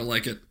 I don't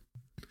like it.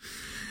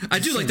 I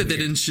do like that they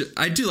didn't.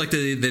 I do like that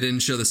they didn't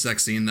show the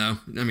sex scene though.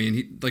 I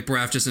mean,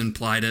 Braff just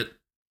implied it.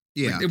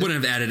 Yeah, it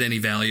wouldn't have added any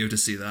value to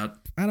see that.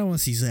 I don't want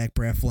to see Zach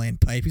Braff laying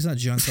pipe. He's not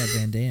Jean-Claude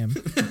Van Damme.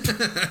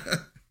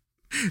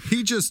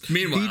 He just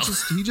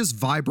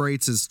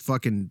vibrates his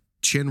fucking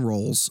chin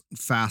rolls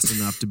fast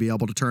enough to be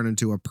able to turn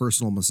into a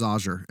personal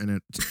massager,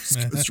 and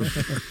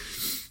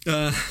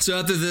so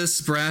after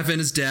this, Braff and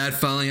his dad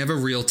finally have a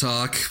real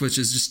talk, which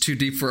is just too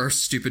deep for our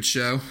stupid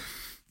show.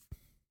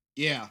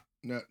 Yeah,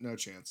 no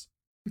chance.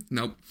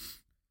 Nope.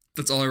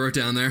 That's all I wrote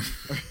down there.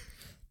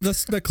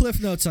 The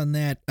cliff notes on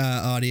that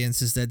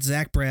audience is that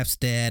Zach Braff's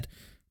dad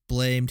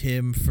blamed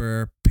him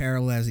for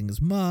paralyzing his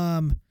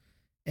mom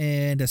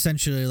and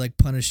essentially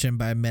punished him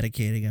by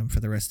medicating him for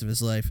the rest of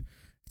his life.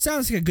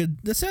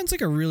 That sounds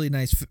like a really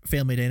nice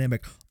family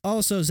dynamic.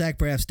 Also, Zach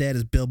Braff's dad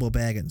is Bilbo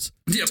Baggins.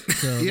 Yep.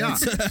 So yeah.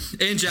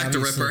 And Jack the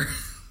Ripper.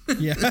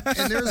 Yeah.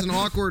 And there's an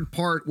awkward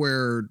part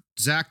where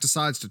Zach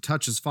decides to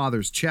touch his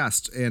father's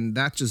chest, and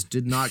that just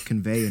did not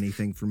convey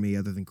anything for me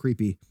other than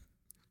creepy.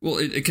 Well,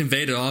 it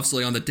conveyed it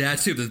obviously on the dad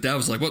too, but the dad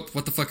was like, what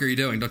the fuck are you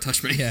doing? Don't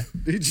touch me. Yeah.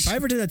 If I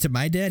ever did that to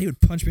my dad, he would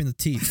punch me in the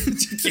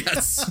teeth.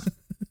 Yes.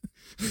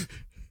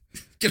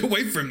 Get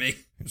away from me.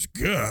 It's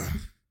good.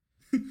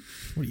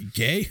 What are you,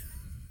 gay?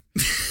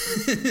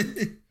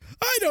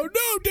 I don't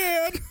know,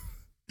 Dad.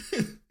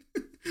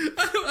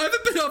 I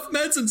haven't been off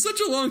meds in such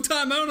a long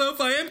time. I don't know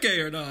if I am gay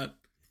or not.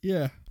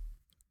 Yeah.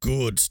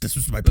 Good. This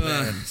was my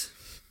plan.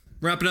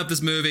 Wrapping up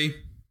this movie,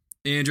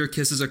 Andrew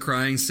kisses a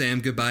crying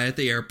Sam goodbye at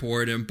the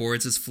airport and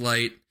boards his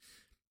flight.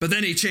 But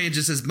then he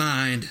changes his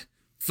mind,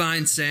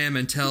 finds Sam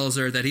and tells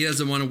her that he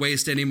doesn't want to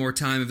waste any more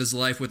time of his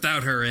life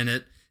without her in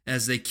it,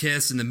 as they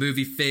kiss and the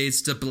movie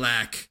fades to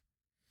black.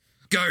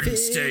 Garden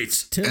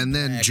State. And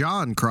then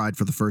John cried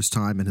for the first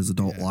time in his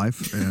adult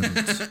life. And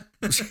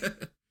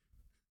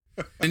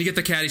Then you get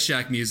the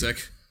Caddyshack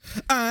music.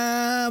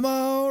 I'm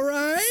all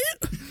right.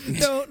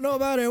 Don't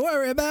nobody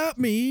worry about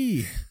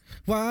me.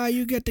 Why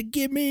you get to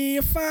give me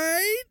a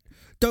fight?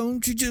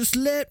 Don't you just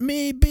let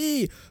me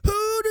be?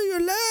 Who do you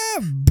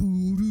love?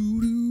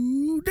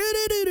 Boo-doo-doo,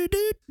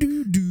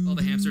 do-do-do-do-do-do. All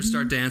the hamsters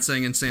start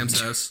dancing in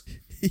Sam's house.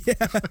 Yeah.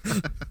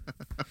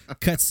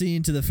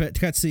 Cutscene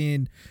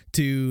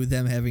to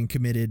them having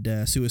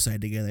committed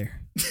suicide together.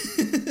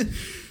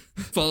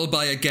 Followed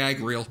by a gag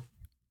reel.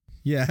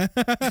 Yeah.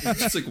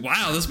 It's like,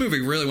 wow, this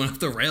movie really went off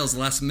the rails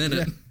last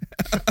minute.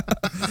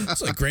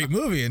 It's a great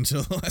movie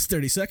until the last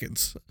 30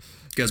 seconds. You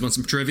guys want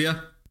some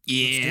trivia?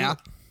 yeah.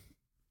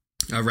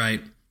 All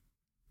right.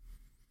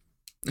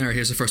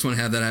 Here's the first one I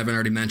have that I haven't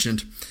already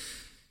mentioned.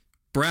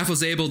 Braff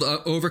was able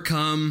to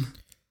overcome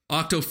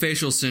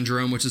octofacial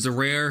syndrome, which is a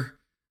rare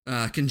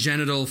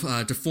congenital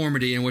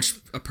deformity in which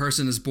a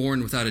person is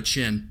born without a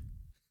chin.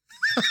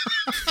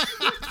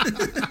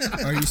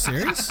 Are you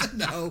serious?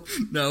 No.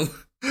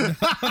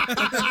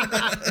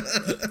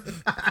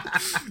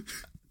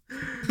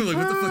 Like,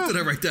 what the fuck did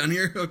I write down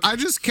here? Okay. I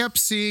just kept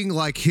seeing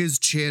like his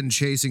chin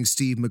chasing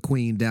Steve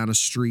McQueen down a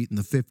street in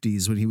the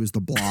 50s when he was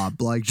the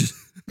Blob. Like, just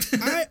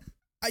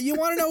You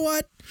want to know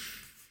what?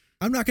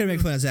 I'm not going to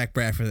make fun of Zach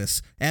Braff for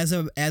this. As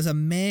a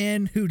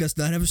man who does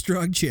not have a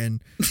strong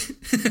chin,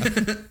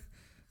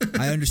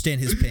 I understand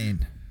his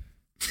pain.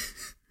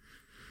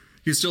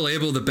 He's still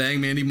able to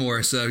bang Mandy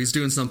Moore, so he's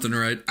doing something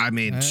right. I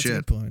mean, That's a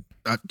shit, good point.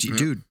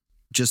 dude,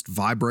 just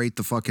vibrate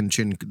the fucking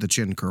chin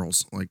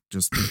curls, like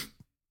just.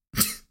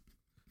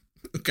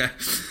 Okay.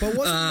 But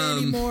wasn't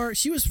Mandy Moore?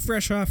 She was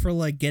fresh off for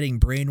like getting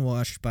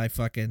brainwashed by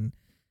fucking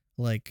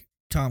like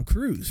Tom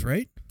Cruise,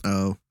 right?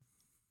 Oh,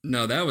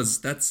 No,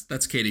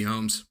 that's Katie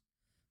Holmes.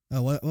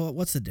 Oh,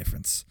 what's the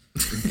difference?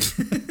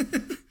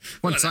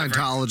 one Whatever.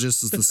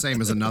 Scientologist is the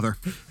same as another.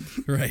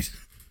 Right.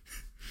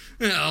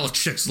 Yeah, all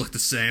chicks look the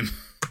same.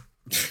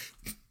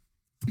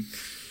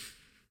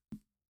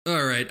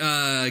 All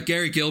right.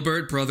 Gary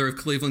Gilbert, brother of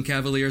Cleveland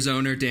Cavaliers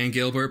owner Dan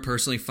Gilbert,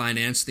 personally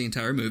financed the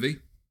entire movie.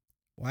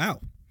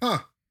 Wow. Huh.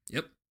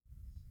 Yep.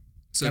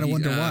 So Gotta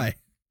wonder why.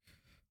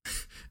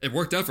 It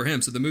worked out for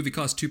him. So the movie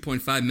cost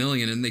 $2.5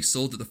 million, and they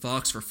sold it to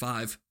Fox for $5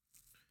 million.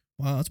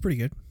 Wow, that's pretty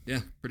good.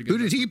 Yeah, pretty good. Who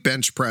did he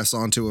bench press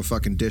onto a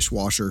fucking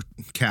dishwasher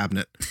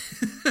cabinet?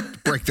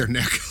 Break their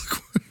neck.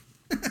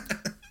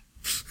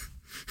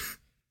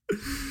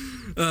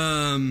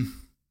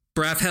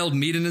 Braff held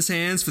meat in his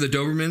hands for the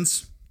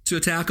Dobermans to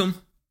attack him.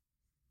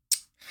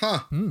 Huh.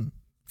 Kind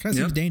of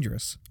seems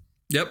dangerous.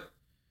 Yep.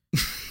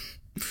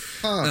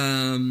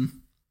 Huh.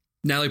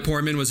 Natalie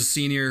Portman was a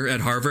senior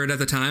at Harvard at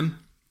the time,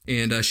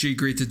 and she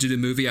agreed to do the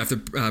movie after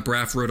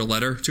Braff wrote a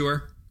letter to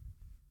her.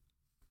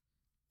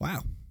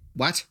 Wow.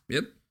 What?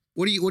 Yep.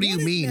 What do you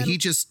mean? He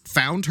just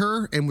found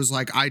her and was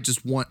like, I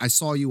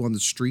saw you on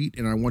the street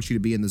and I want you to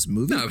be in this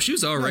movie? No, she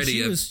was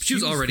already she was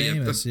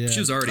famous, yeah.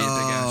 she was already a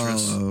big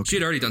actress. Okay. She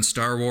had already done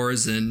Star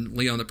Wars and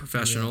Leon the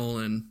Professional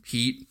and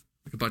Heat,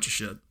 like a bunch of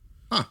shit.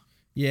 Huh.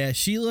 Yeah,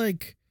 she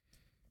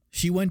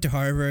went to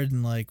Harvard,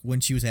 and like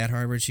when she was at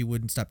Harvard, she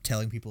wouldn't stop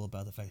telling people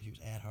about the fact that she was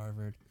at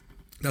Harvard.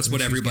 That's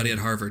what everybody at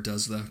Harvard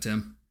does, though,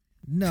 Tim.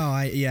 No,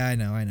 I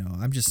know.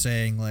 I'm just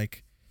saying,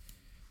 like,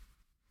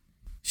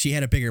 she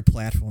had a bigger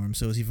platform,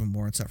 so it was even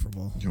more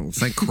insufferable. Well,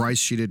 thank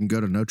Christ she didn't go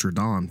to Notre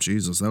Dame.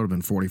 Jesus, that would have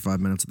been 45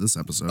 minutes of this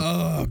episode.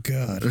 Oh,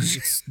 God.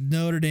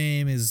 Notre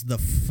Dame is the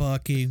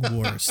fucking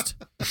worst.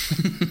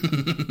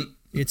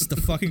 It's the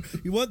fucking...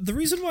 The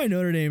reason why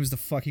Notre Dame is the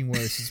fucking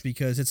worst is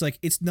because it's like,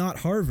 it's not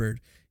Harvard.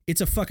 It's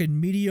a fucking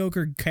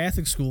mediocre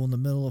Catholic school in the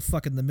middle of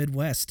fucking the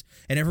Midwest.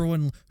 And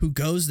everyone who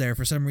goes there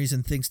for some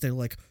reason thinks they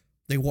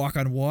walk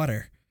on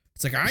water.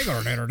 It's like, I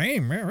go to Notre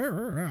Dame.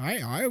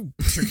 I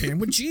shook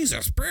hands with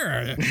Jesus.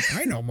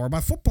 I know more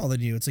about football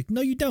than you. It's like,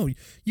 no, you don't.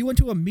 You went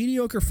to a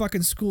mediocre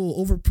fucking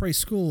school, overpriced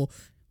school,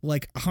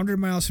 like 100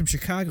 miles from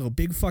Chicago.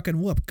 Big fucking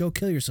whoop. Go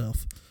kill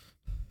yourself.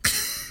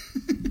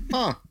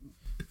 Huh.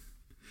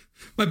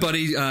 My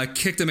buddy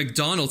kicked a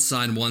McDonald's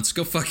sign once.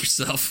 Go fuck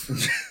yourself.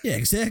 Yeah,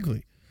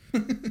 exactly.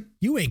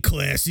 You ain't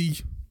classy.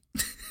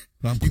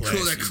 I'm classy. You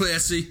call that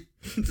classy?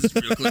 This is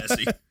real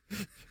classy.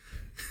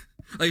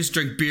 I used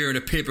to drink beer in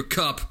a paper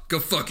cup. Go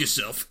fuck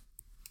yourself.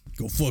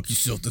 Go fuck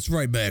yourself. That's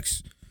right,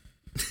 Max.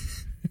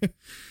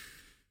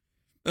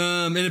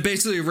 And it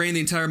basically rained the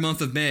entire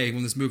month of May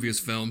when this movie was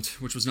filmed,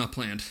 which was not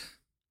planned.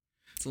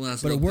 It's the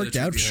last. But it worked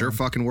out. Sure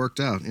fucking worked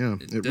out, yeah.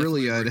 It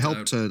really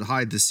helped to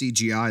hide the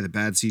CGI, the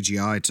bad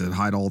CGI, to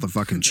hide all the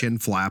fucking chin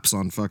flaps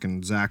on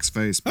fucking Zach's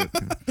face. But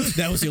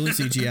That was the only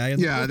CGI.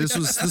 yeah, this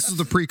was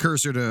the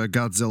precursor to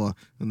Godzilla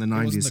in the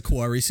 90s. It wasn't the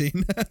quarry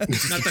scene.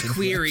 Not the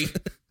query.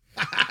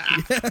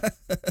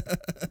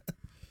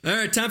 All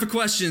right, time for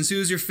questions.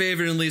 Who's your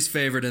favorite and least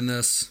favorite in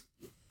this?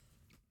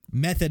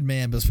 Method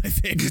Man was my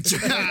favorite.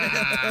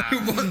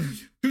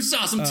 Who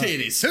saw some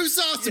titties? Who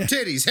saw some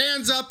titties?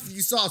 Hands up if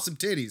you saw some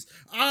titties.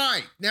 All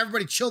right, now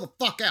everybody chill the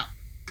fuck out.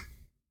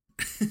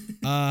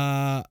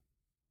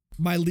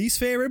 My least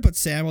favorite, but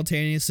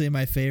simultaneously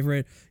my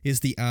favorite,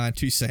 is the aunt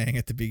who sang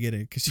at the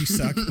beginning because she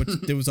sucked, but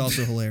it was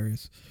also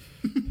hilarious.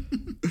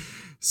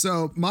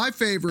 So my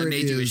favorite I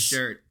made you a is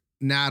shirt.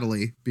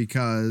 Natalie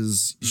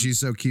because she's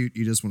so cute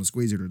you just want to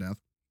squeeze her to death.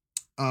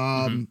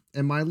 And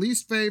my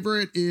least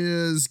favorite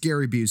is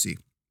Gary Busey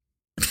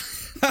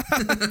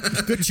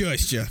Good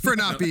choice, Jeff. for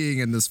not being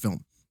in this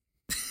film.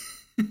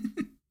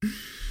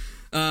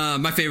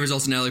 My favorite is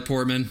also Natalie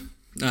Portman.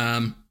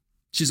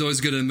 She's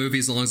always good in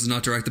movies as long as it's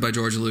not directed by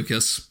George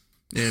Lucas.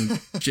 And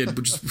she had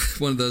just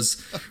one of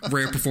those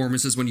rare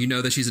performances when you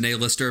know that she's an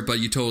A-lister, but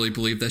you totally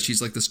believe that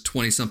she's like this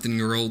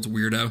 20-something-year-old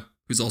weirdo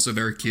who's also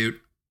very cute.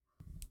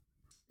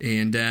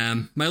 And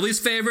my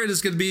least favorite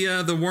is going to be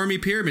the Wormy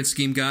Pyramid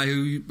Scheme guy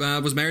who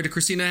was married to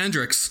Christina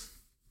Hendricks.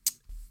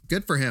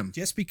 Good for him.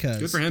 Just because.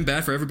 Good for him,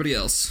 bad for everybody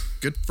else.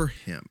 Good for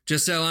him.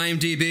 Just how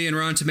IMDb and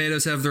Rotten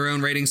Tomatoes have their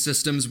own rating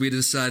systems, we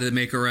decided to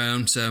make our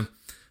own. So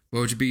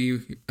what would you be,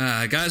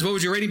 guys, what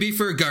would your rating be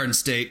for Garden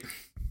State?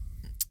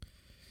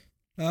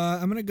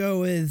 I'm going to go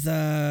with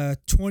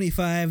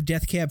 25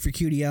 Death Cab for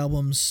Cutie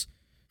albums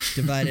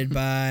divided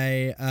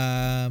by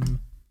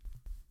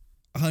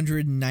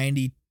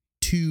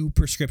 192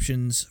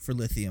 prescriptions for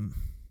lithium.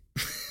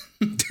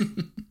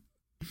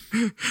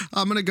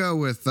 I'm going to go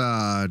with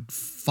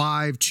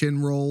 5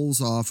 chin rolls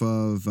off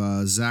of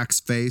Zach's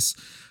face,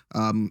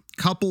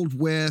 coupled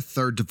with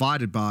or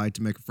divided by,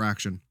 to make a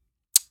fraction,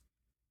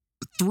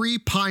 3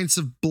 pints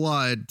of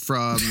blood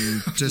from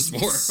just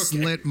More, okay.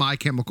 slit My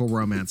Chemical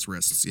Romance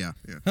wrists. Yeah.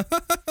 I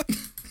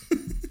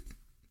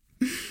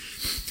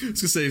was going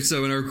to say,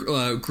 so in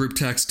our group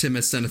text, Tim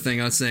has sent a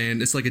thing out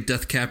saying it's like a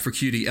Death Cab for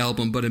Cutie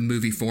album, but in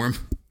movie form.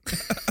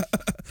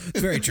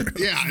 Very true.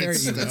 Yeah, Very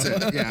that's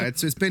it. Yeah,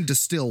 it's been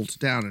distilled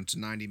down into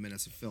 90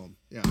 minutes of film.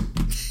 Yeah.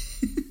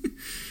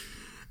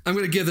 I'm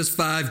going to give this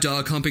 5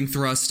 dog humping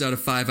thrusts out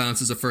of 5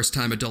 ounces of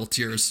first-time adult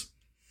tears.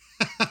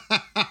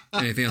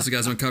 Anything else you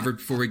guys want covered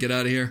before we get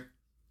out of here?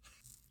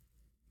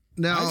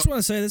 Now, I just want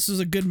to say this was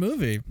a good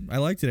movie. I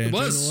liked it. I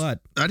enjoyed it a lot.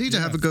 I need to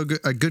have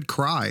a good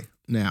cry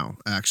now,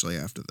 actually,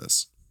 after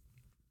this.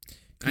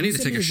 I need to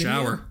send take me a a video?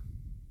 shower.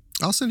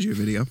 I'll send you a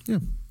video. Yeah.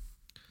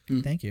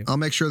 Thank you. I'll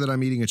make sure that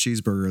I'm eating a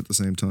cheeseburger at the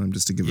same time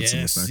just to give it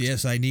some effect.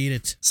 Yes, I need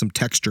it. Some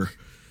texture.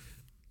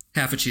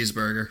 Half a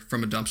cheeseburger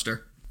from a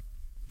dumpster.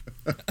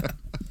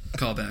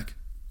 Call back.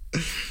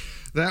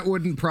 That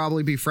wouldn't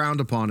probably be frowned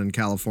upon in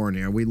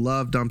California. We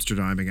love dumpster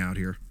diving out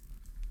here.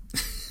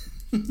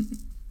 All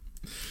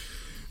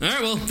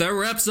right, well, that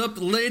wraps up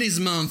Ladies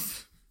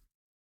Month,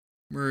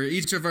 where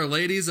each of our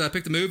ladies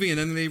picked a movie and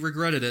then they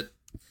regretted it.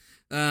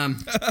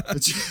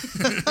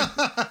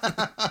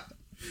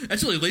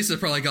 Actually, Lisa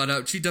probably got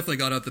out. She definitely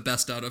got out the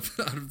best out of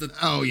the.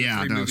 Oh yeah,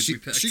 3 no, movies we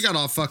picked. she got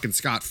off fucking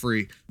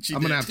scot-free. She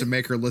I'm gonna did. have to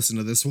make her listen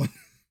to this one.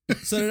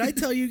 So did I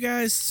tell you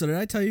guys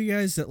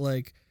that,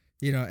 like,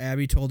 you know,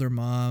 Abby told her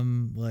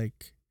mom,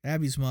 like,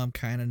 Abby's mom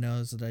kind of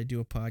knows that I do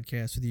a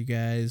podcast with you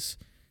guys.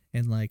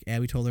 And, like,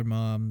 Abby told her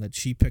mom that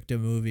she picked a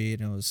movie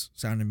and it was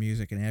Sound of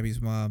Music. And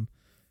Abby's mom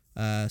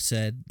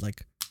said,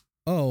 like,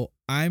 oh,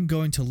 I'm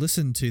going to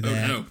listen to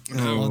that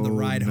on the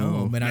ride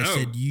home. And I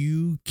said,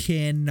 you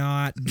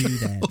cannot do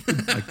that. Oh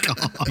my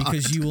God.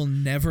 Because you will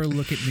never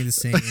look at me the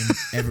same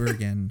ever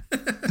again.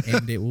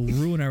 And it will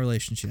ruin our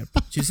relationship.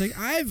 She's like,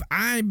 I've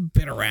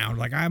been around.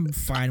 Like, I'm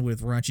fine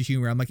with raunchy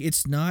humor. I'm like,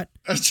 it's not.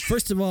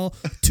 First of all,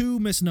 2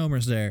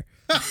 misnomers there.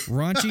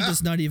 Raunchy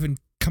does not even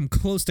come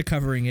close to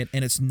covering it,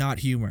 and it's not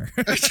humor.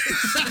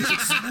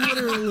 It's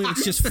literally,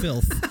 it's just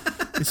filth.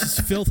 It's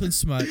just filth and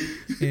smut.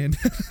 And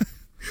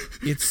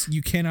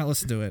you cannot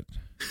listen to it.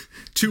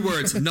 2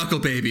 words: knuckle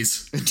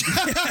babies.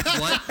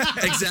 What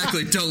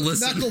exactly? Don't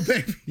listen. Knuckle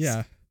baby.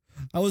 Yeah.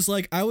 I was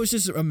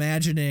just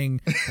imagining,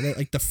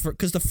 like,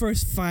 because the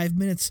first 5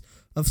 minutes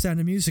of Sound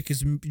of Music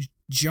is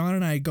John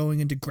and I going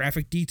into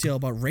graphic detail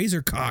about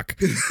razor cock.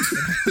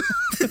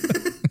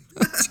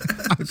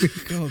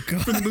 Oh,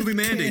 God. From the movie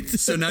Mandy.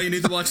 So now you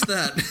need to watch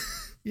that.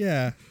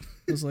 Yeah.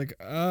 I was like,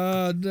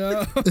 oh,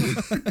 no.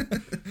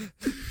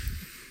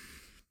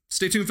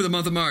 Stay tuned for the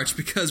month of March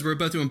because we're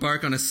about to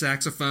embark on a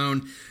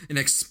saxophone, an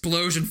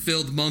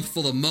explosion-filled month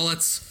full of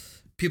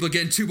mullets, people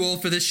getting too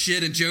old for this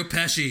shit, and Joe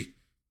Pesci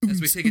as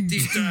we take a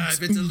deep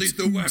dive into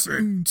Lethal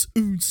Weapon.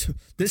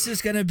 This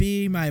is going to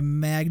be my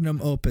magnum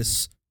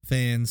opus,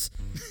 fans.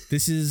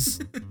 This is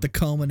the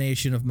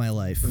culmination of my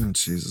life. Oh,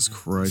 Jesus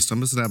Christ.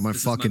 I'm just gonna have my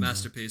This is my fucking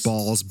masterpiece.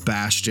 balls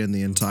bashed in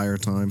the entire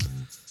time.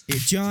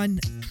 John,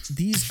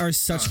 these are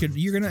such good.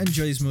 You're going to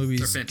enjoy these movies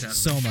They're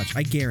fantastic. so much.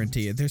 I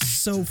guarantee it. They're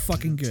so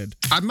fucking good.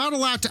 I'm not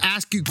allowed to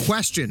ask you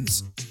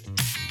questions.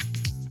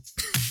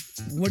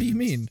 What do you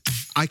mean?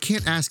 I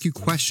can't ask you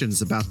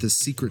questions about this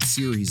secret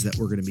series that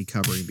we're going to be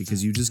covering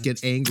because you just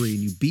get angry and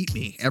you beat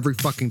me every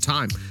fucking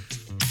time.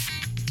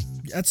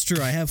 That's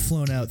true. I have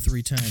flown out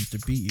 3 times to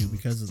beat you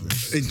because of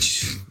this.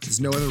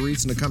 There's no other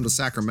reason to come to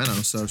Sacramento,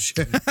 so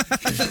shit.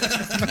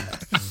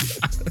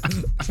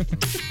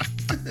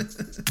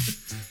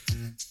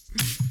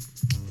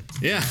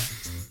 Yeah.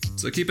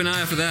 So keep an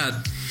eye out for that.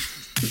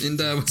 And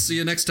we'll see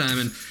you next time.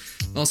 And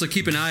Also,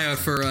 keep an eye out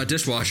for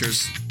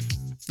dishwashers.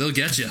 They'll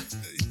get you.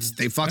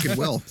 They fucking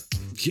will.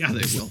 Yeah,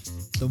 they will.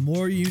 The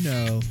more you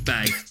know.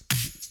 Bye.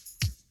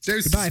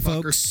 Deuces, Goodbye,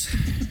 fuckers.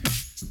 folks.